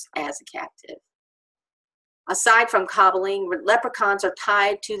goose as a captive. Aside from cobbling, leprechauns are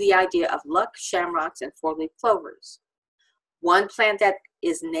tied to the idea of luck, shamrocks, and four-leaf clovers. One plant that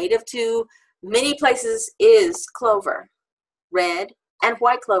is native to many places is clover. Red and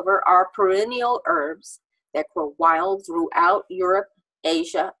white clover are perennial herbs that grow wild throughout Europe,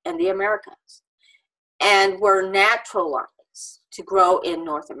 Asia, and the Americas, and were naturalized to grow in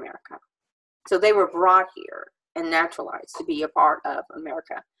North America. So they were brought here and naturalized to be a part of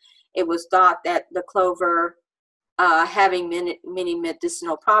America. It was thought that the clover, having many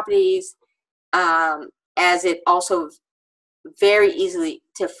medicinal properties, as it also very easily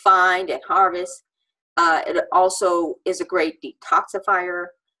to find and harvest, it also is a great detoxifier.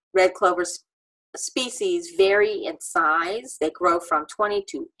 Red clover species vary in size. They grow from 20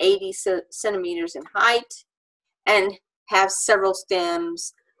 to 80 centimeters in height and have several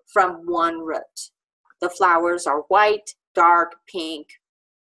stems from one root. The flowers are white, dark, pink,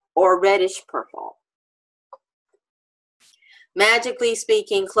 or reddish purple. Magically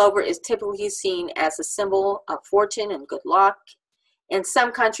speaking, clover is typically seen as a symbol of fortune and good luck. In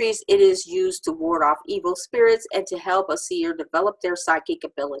some countries, it is used to ward off evil spirits and to help a seer develop their psychic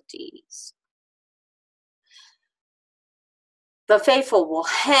abilities. The faithful will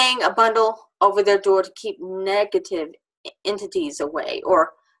hang a bundle over their door to keep negative entities away,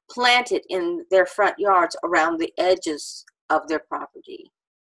 or plant it in their front yards around the edges of their property.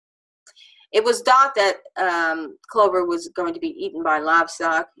 It was thought that clover was going to be eaten by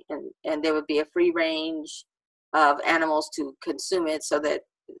livestock, and there would be a free range of animals to consume it, so that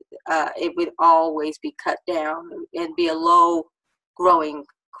it would always be cut down and be a low growing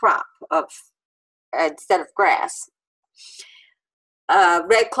crop instead of grass.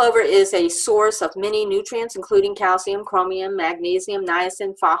 Red clover is a source of many nutrients, including calcium, chromium, magnesium,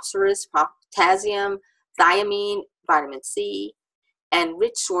 niacin, phosphorus, potassium, thiamine, vitamin C. and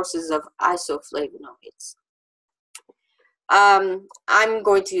rich sources of isoflavonoids. I'm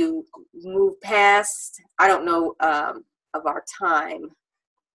going to move past, I don't know of our time,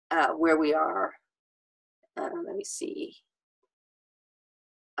 where we are. Let me see.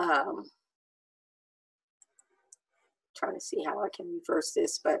 Trying to see how I can reverse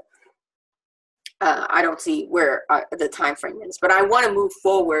this, but I don't see where the time frame is. But I want to move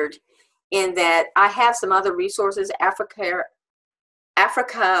forward in that I have some other resources,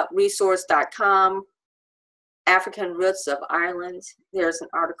 africaresource.com, African Roots of Ireland, there's an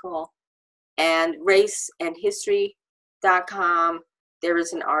article, and raceandhistory.com, there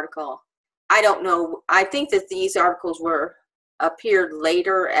is an article. I don't know, I think that these articles appeared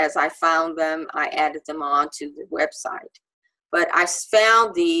later as I found them. I added them on to the website. But I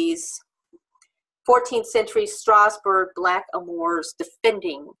found these 14th century Strasbourg blackamoors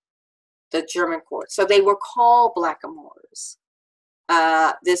defending the German court. So they were called blackamoors.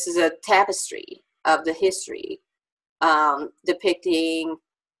 This is a tapestry of the history depicting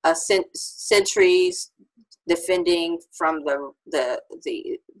centuries defending from the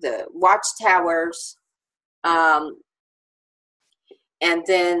watchtowers, and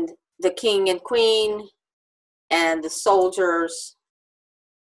then the king and queen and the soldiers,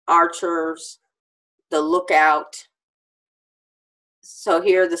 archers, the lookout. So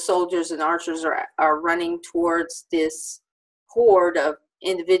here the soldiers and archers are running towards this horde of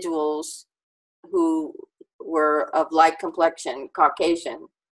individuals who were of light complexion, Caucasian.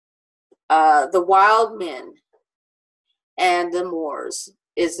 The wild men and the Moors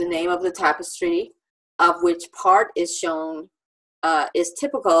is the name of the tapestry, of which part is shown, is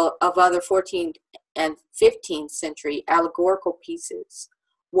typical of other 14th and 15th century allegorical pieces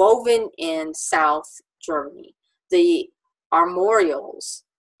woven in South Germany. The armorials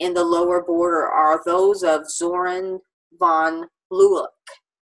in the lower border are those of Zoran von Bleuck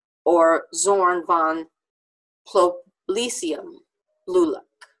or Zorn von Ploblysium Bleuck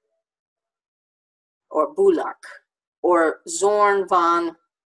or Bulak, or Zorn von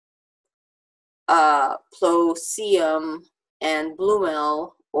Plosium and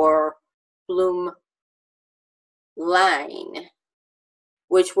Blumel or Blumlein,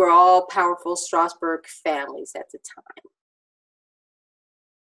 which were all powerful Strasbourg families at the time.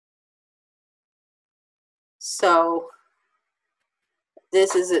 So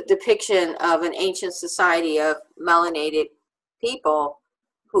this is a depiction of an ancient society of melanated people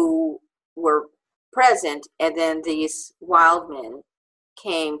who were present, and then these wild men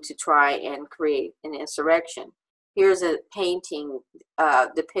came to try and create an insurrection. Here's a painting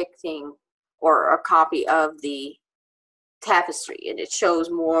depicting, or a copy of the tapestry, and it shows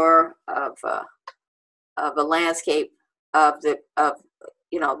more of a landscape of the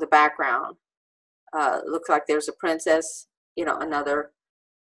background. Looks like there's a princess, another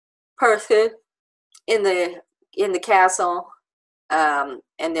person in the castle,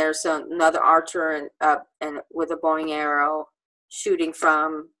 and there's another archer and with a bow and arrow shooting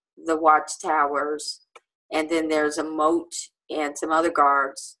from the watchtowers, and then there's a moat and some other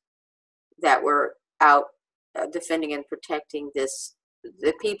guards that were out defending and protecting the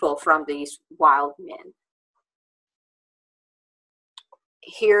people from these wild men.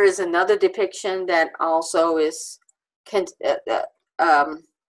 Here is another depiction that also is a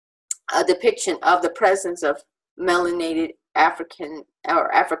depiction of the presence of melanated African or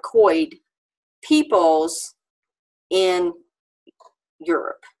Africoid peoples in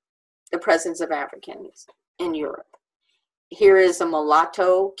Europe, the presence of Africans in Europe. Here is a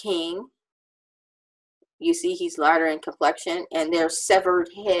mulatto king. You see he's lighter in complexion, and they're severed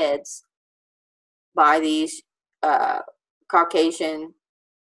heads by these Caucasian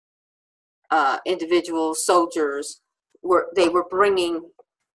individual soldiers. They were bringing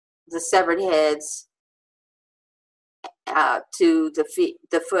the severed heads to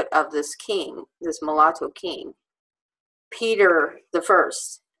the foot of this king, this mulatto king, Peter I,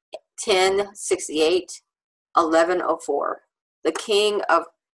 1068, 1104, the king of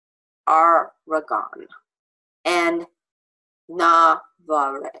Aragon and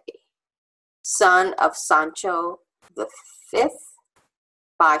Navarre, son of Sancho V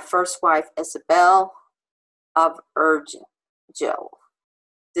by first wife Isabel of Urgell.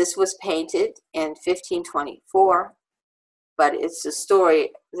 This was painted in 1524, but it's a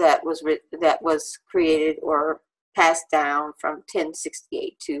story that was created or passed down from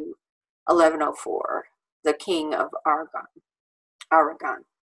 1068 to 1104, the king of Aragon.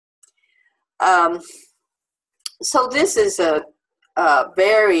 So this is a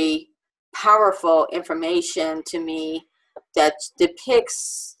very powerful information to me that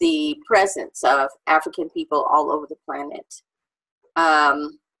depicts the presence of African people all over the planet. But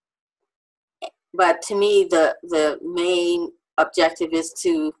to me, the main objective is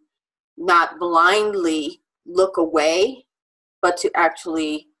to not blindly look away, but to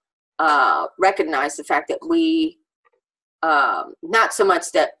actually recognize the fact that we, not so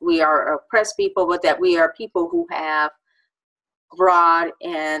much that we are oppressed people, but that we are people who have broad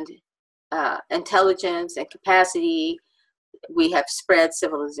and intelligence and capacity. We have spread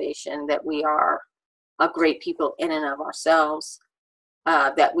civilization, that we are a great people in and of ourselves,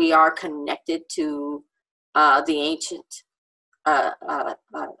 that we are connected to the ancient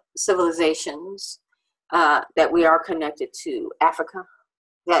civilizations, that we are connected to Africa,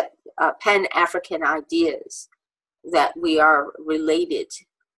 that Pan-African ideas, that we are related.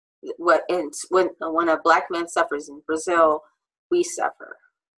 When a black man suffers in Brazil, we suffer.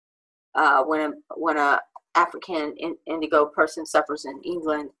 When a African indigo person suffers in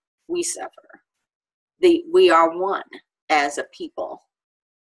England, we suffer. We are one as a people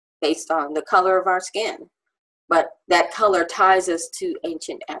based on the color of our skin, but that color ties us to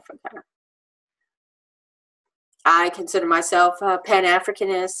ancient Africa. I consider myself a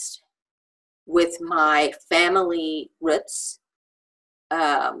Pan-Africanist with my family roots,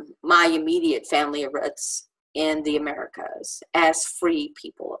 my immediate family roots in the Americas as free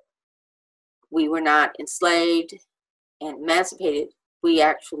people. We were not enslaved and emancipated. We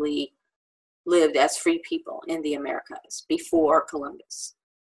actually lived as free people in the Americas before Columbus.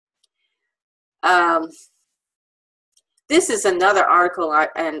 This is another article,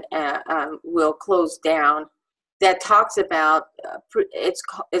 and we'll close down, that talks about,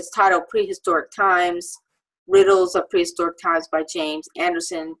 it's titled Prehistoric Times, Riddles of Prehistoric Times by James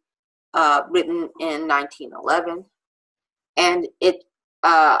Anderson, written in 1911. And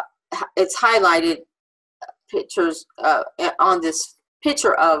it's highlighted pictures on this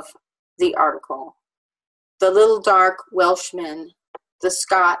picture of the article. The little dark Welshmen, the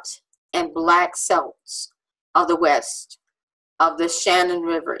Scot and black Celts of the west of the Shannon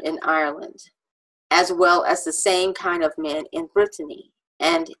River in Ireland, as well as the same kind of men in Brittany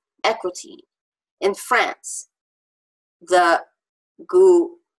and Aquitaine in France, the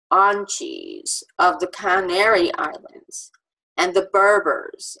Guanches of the Canary Islands, and the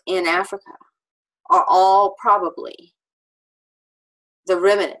Berbers in Africa are all probably the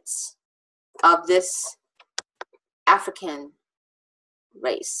remnants of this African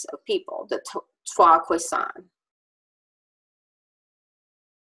race of people, the Trois Khoisan.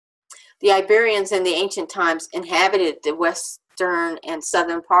 The Iberians in the ancient times inhabited the western and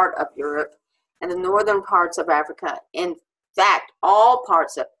southern part of Europe and the northern parts of Africa. In fact, all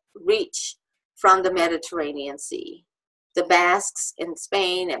parts of reach from the Mediterranean Sea. The Basques in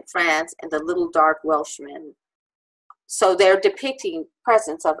Spain and France, and the little dark Welshmen. So they're depicting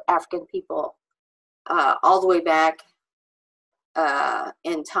presence of African people all the way back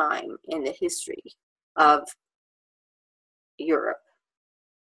in time, in the history of Europe.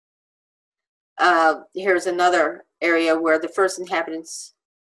 Here's another area where the first inhabitants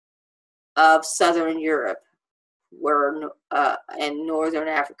of southern Europe were in northern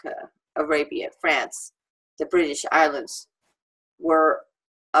Africa, Arabia, France, the British Islands, were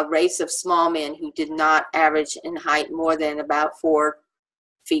a race of small men who did not average in height more than about 4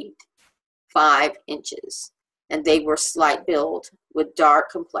 feet, 5 inches, and they were slight build with dark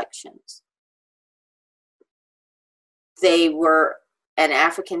complexions. They were an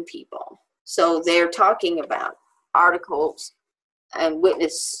African people. So they're talking about articles and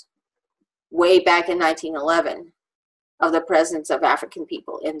witness way back in 1911 of the presence of African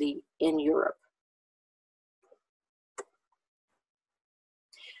people in Europe.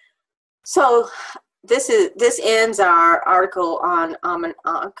 So this ends our article on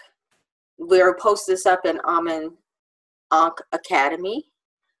Ankh. We'll post this up in Ankh Academy.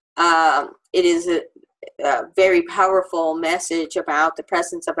 It is a very powerful message about the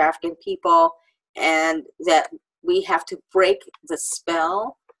presence of African people, and that we have to break the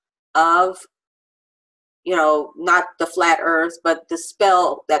spell of, not the flat earth, but the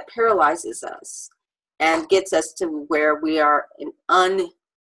spell that paralyzes us and gets us to where we are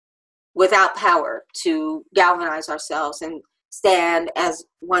without power to galvanize ourselves and stand as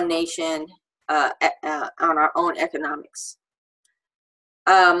one nation on our own economics.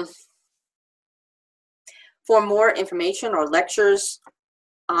 For more information or lectures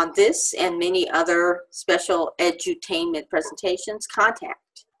on this and many other special edutainment presentations,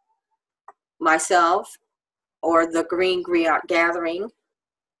 contact myself or the Green Griot Gathering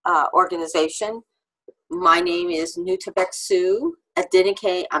organization. My name is Nutabeksu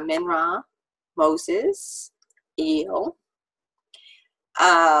Adenike Amenra Moses Eel.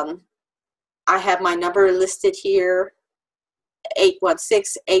 I have my number listed here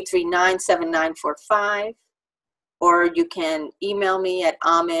 816-839-7945, or you can email me at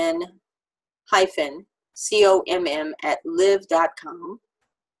amen-comm@live.com.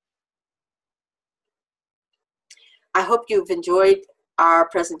 I hope you've enjoyed our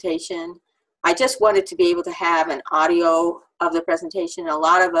presentation. I just wanted to be able to have an audio of the presentation. A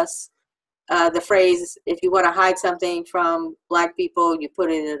lot of us, the phrase, if you want to hide something from Black people, you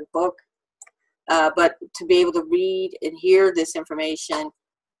put it in a book. But to be able to read and hear this information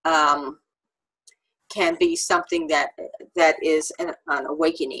can be something that is an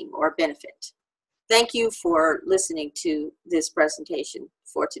awakening or benefit. Thank you for listening to this presentation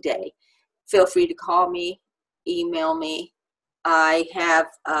for today. Feel free to call me, email me. I have,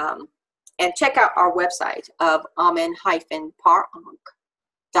 and check out our website of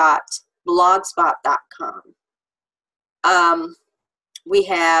amen-parank.blogspot.com. We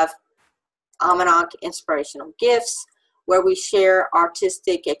have Ankh Inspirational Gifts, where we share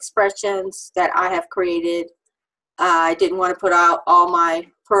artistic expressions that I have created. I didn't want to put out all my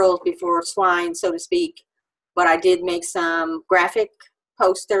pearls before swine, so to speak, but I did make some graphic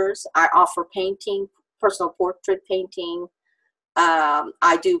posters. I offer painting, personal portrait painting.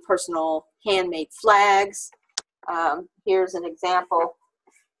 I do personal handmade flags. Here's an example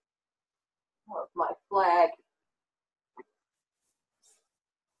of my flag.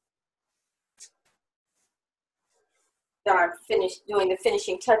 That I'm finished doing the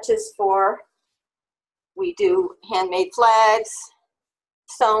finishing touches for. We do handmade flags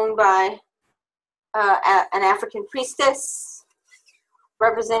sewn by an African priestess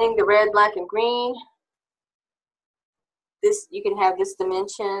representing the red, black, and green. This, you can have this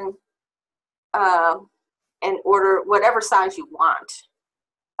dimension and order whatever size you want.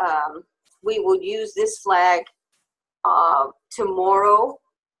 We will use this flag tomorrow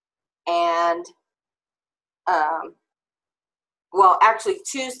and well, actually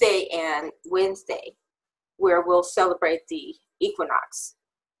Tuesday and Wednesday, where we'll celebrate the equinox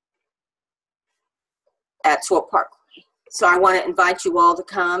at Swope Park. So I want to invite you all to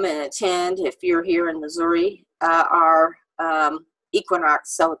come and attend if you're here in Missouri. Our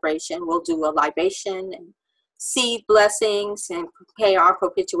equinox celebration, we'll do a libation and seed blessings and pay our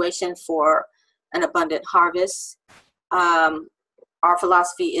propitiation for an abundant harvest. Our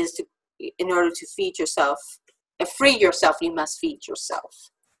philosophy is to, in order to feed yourself and free yourself, you must feed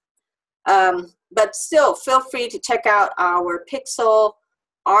yourself. But still, feel free to check out our pixel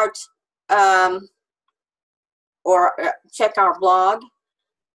art or check our blog.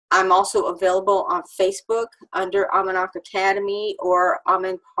 I'm also available on Facebook under Ankh Academy or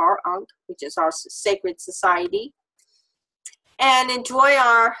Amen Parank, which is our sacred society. And enjoy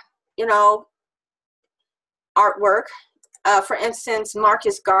our, artwork. For instance,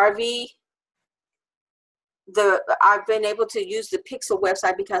 Marcus Garvey. I've been able to use the Pixel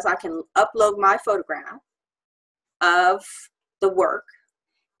website because I can upload my photograph of the work.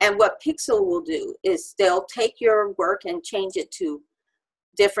 And what Pixel will do is they'll take your work and change it to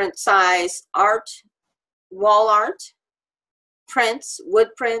different size art, wall art, prints,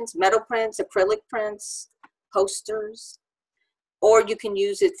 wood prints, metal prints, acrylic prints, posters, or you can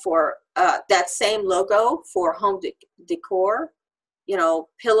use it for that same logo for home decor,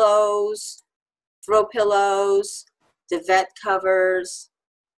 pillows, throw pillows, duvet covers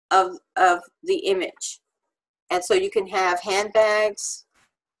of the image. And so you can have handbags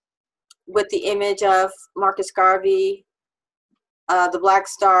with the image of Marcus Garvey, the Black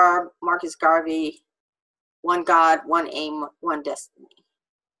Star, Marcus Garvey, one God, one aim, one destiny.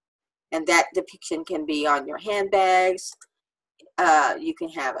 And that depiction can be on your handbags. You can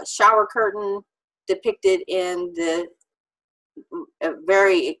have a shower curtain depicted in a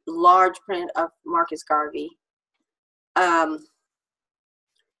very large print of Marcus Garvey.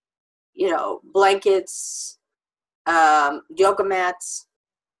 Blankets, yoga mats,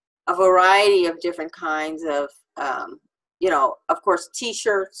 a variety of different kinds of, of course,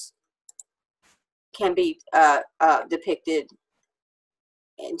 t-shirts can be depicted.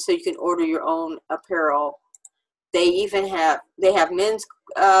 And so you can order your own apparel. They even have men's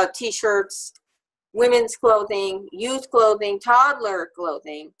t-shirts, women's clothing, youth clothing, toddler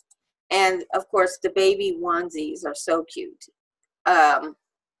clothing, and of course the baby onesies are so cute. To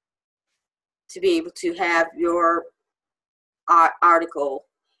be able to have your article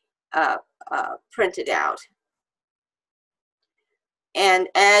printed out. And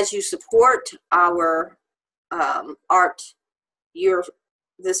as you support our art,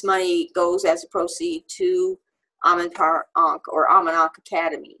 this money goes as a proceed to Amen Parank or Ankh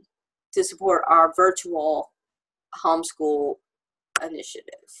Academy to support our virtual homeschool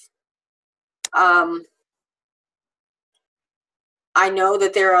initiative. I know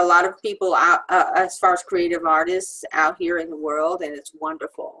that there are a lot of people out, as far as creative artists out here in the world, and it's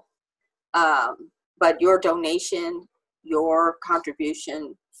wonderful. But your donation, your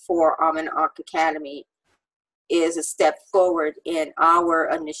contribution for Ankh Academy is a step forward in our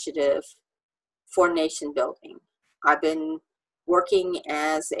initiative for nation building. I've been working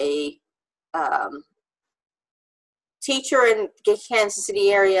as a teacher in the Kansas City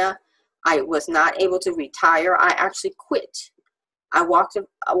area. I was not able to retire. I actually quit. I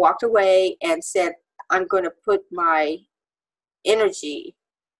walked away and said, I'm going to put my energy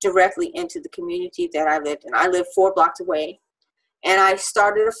directly into the community that I lived in. I lived 4 blocks away, and I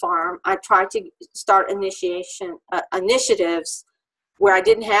started a farm. I tried to start initiatives where I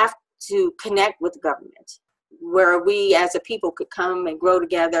didn't have to connect with the government, where we as a people could come and grow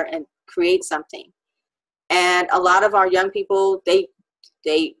together and create something. And a lot of our young people, they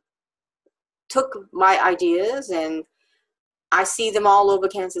took my ideas, and I see them all over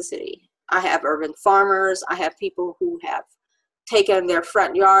Kansas City. I have urban farmers. I have people who have taken their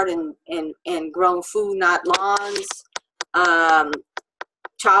front yard and grown food, not lawns.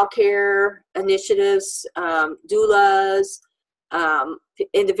 Childcare initiatives, doulas,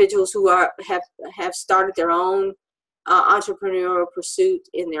 individuals who have started their own entrepreneurial pursuit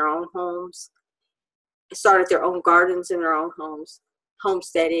in their own homes, started their own gardens in their own homes,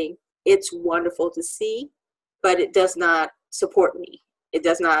 homesteading. It's wonderful to see, but it does not support me. It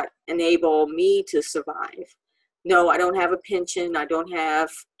does not enable me to survive. No, I don't have a pension. I don't have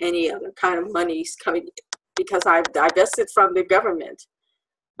any other kind of monies coming because I've divested from the government.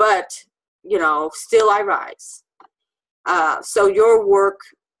 But, you know, still I rise. So your work,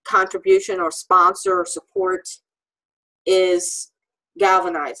 contribution, or sponsor or support is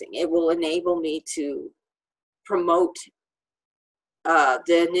galvanizing. It will enable me to promote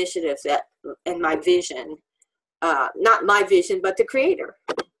the initiatives that and my vision, not my vision, but the creator.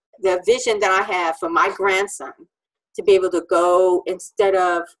 The vision that I have for my grandson to be able to go, instead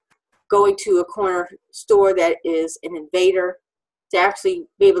of going to a corner store that is an invader, to actually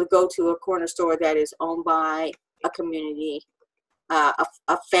be able to go to a corner store that is owned by a community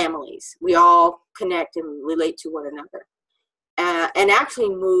of families. We all connect and relate to one another. And actually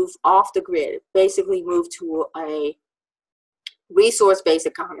move off the grid, basically move to a resource-based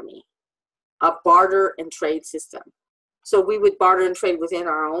economy, a barter and trade system. So we would barter and trade within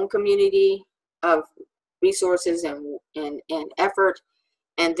our own community of resources and effort.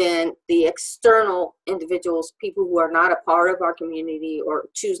 And then the external individuals, people who are not a part of our community or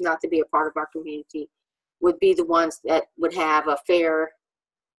choose not to be a part of our community, would be the ones that would have a fair,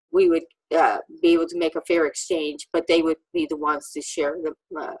 we would be able to make a fair exchange, but they would be the ones to share the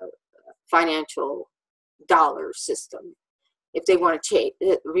financial dollar system if they want to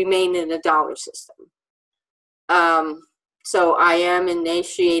remain in the dollar system. So I am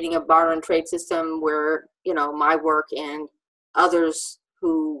initiating a barter and trade system where, you know, my work and others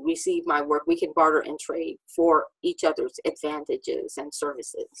who receive my work, we can barter and trade for each other's advantages and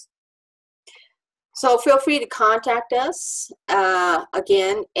services. So feel free to contact us.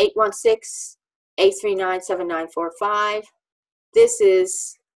 Again, 816-839-7945. This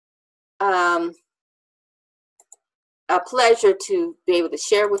is a pleasure to be able to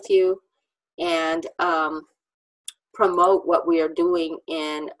share with you and promote what we are doing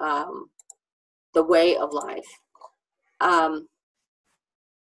in the way of life.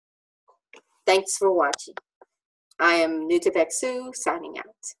 Thanks for watching. I am Bes the Black signing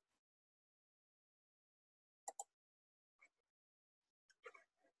out.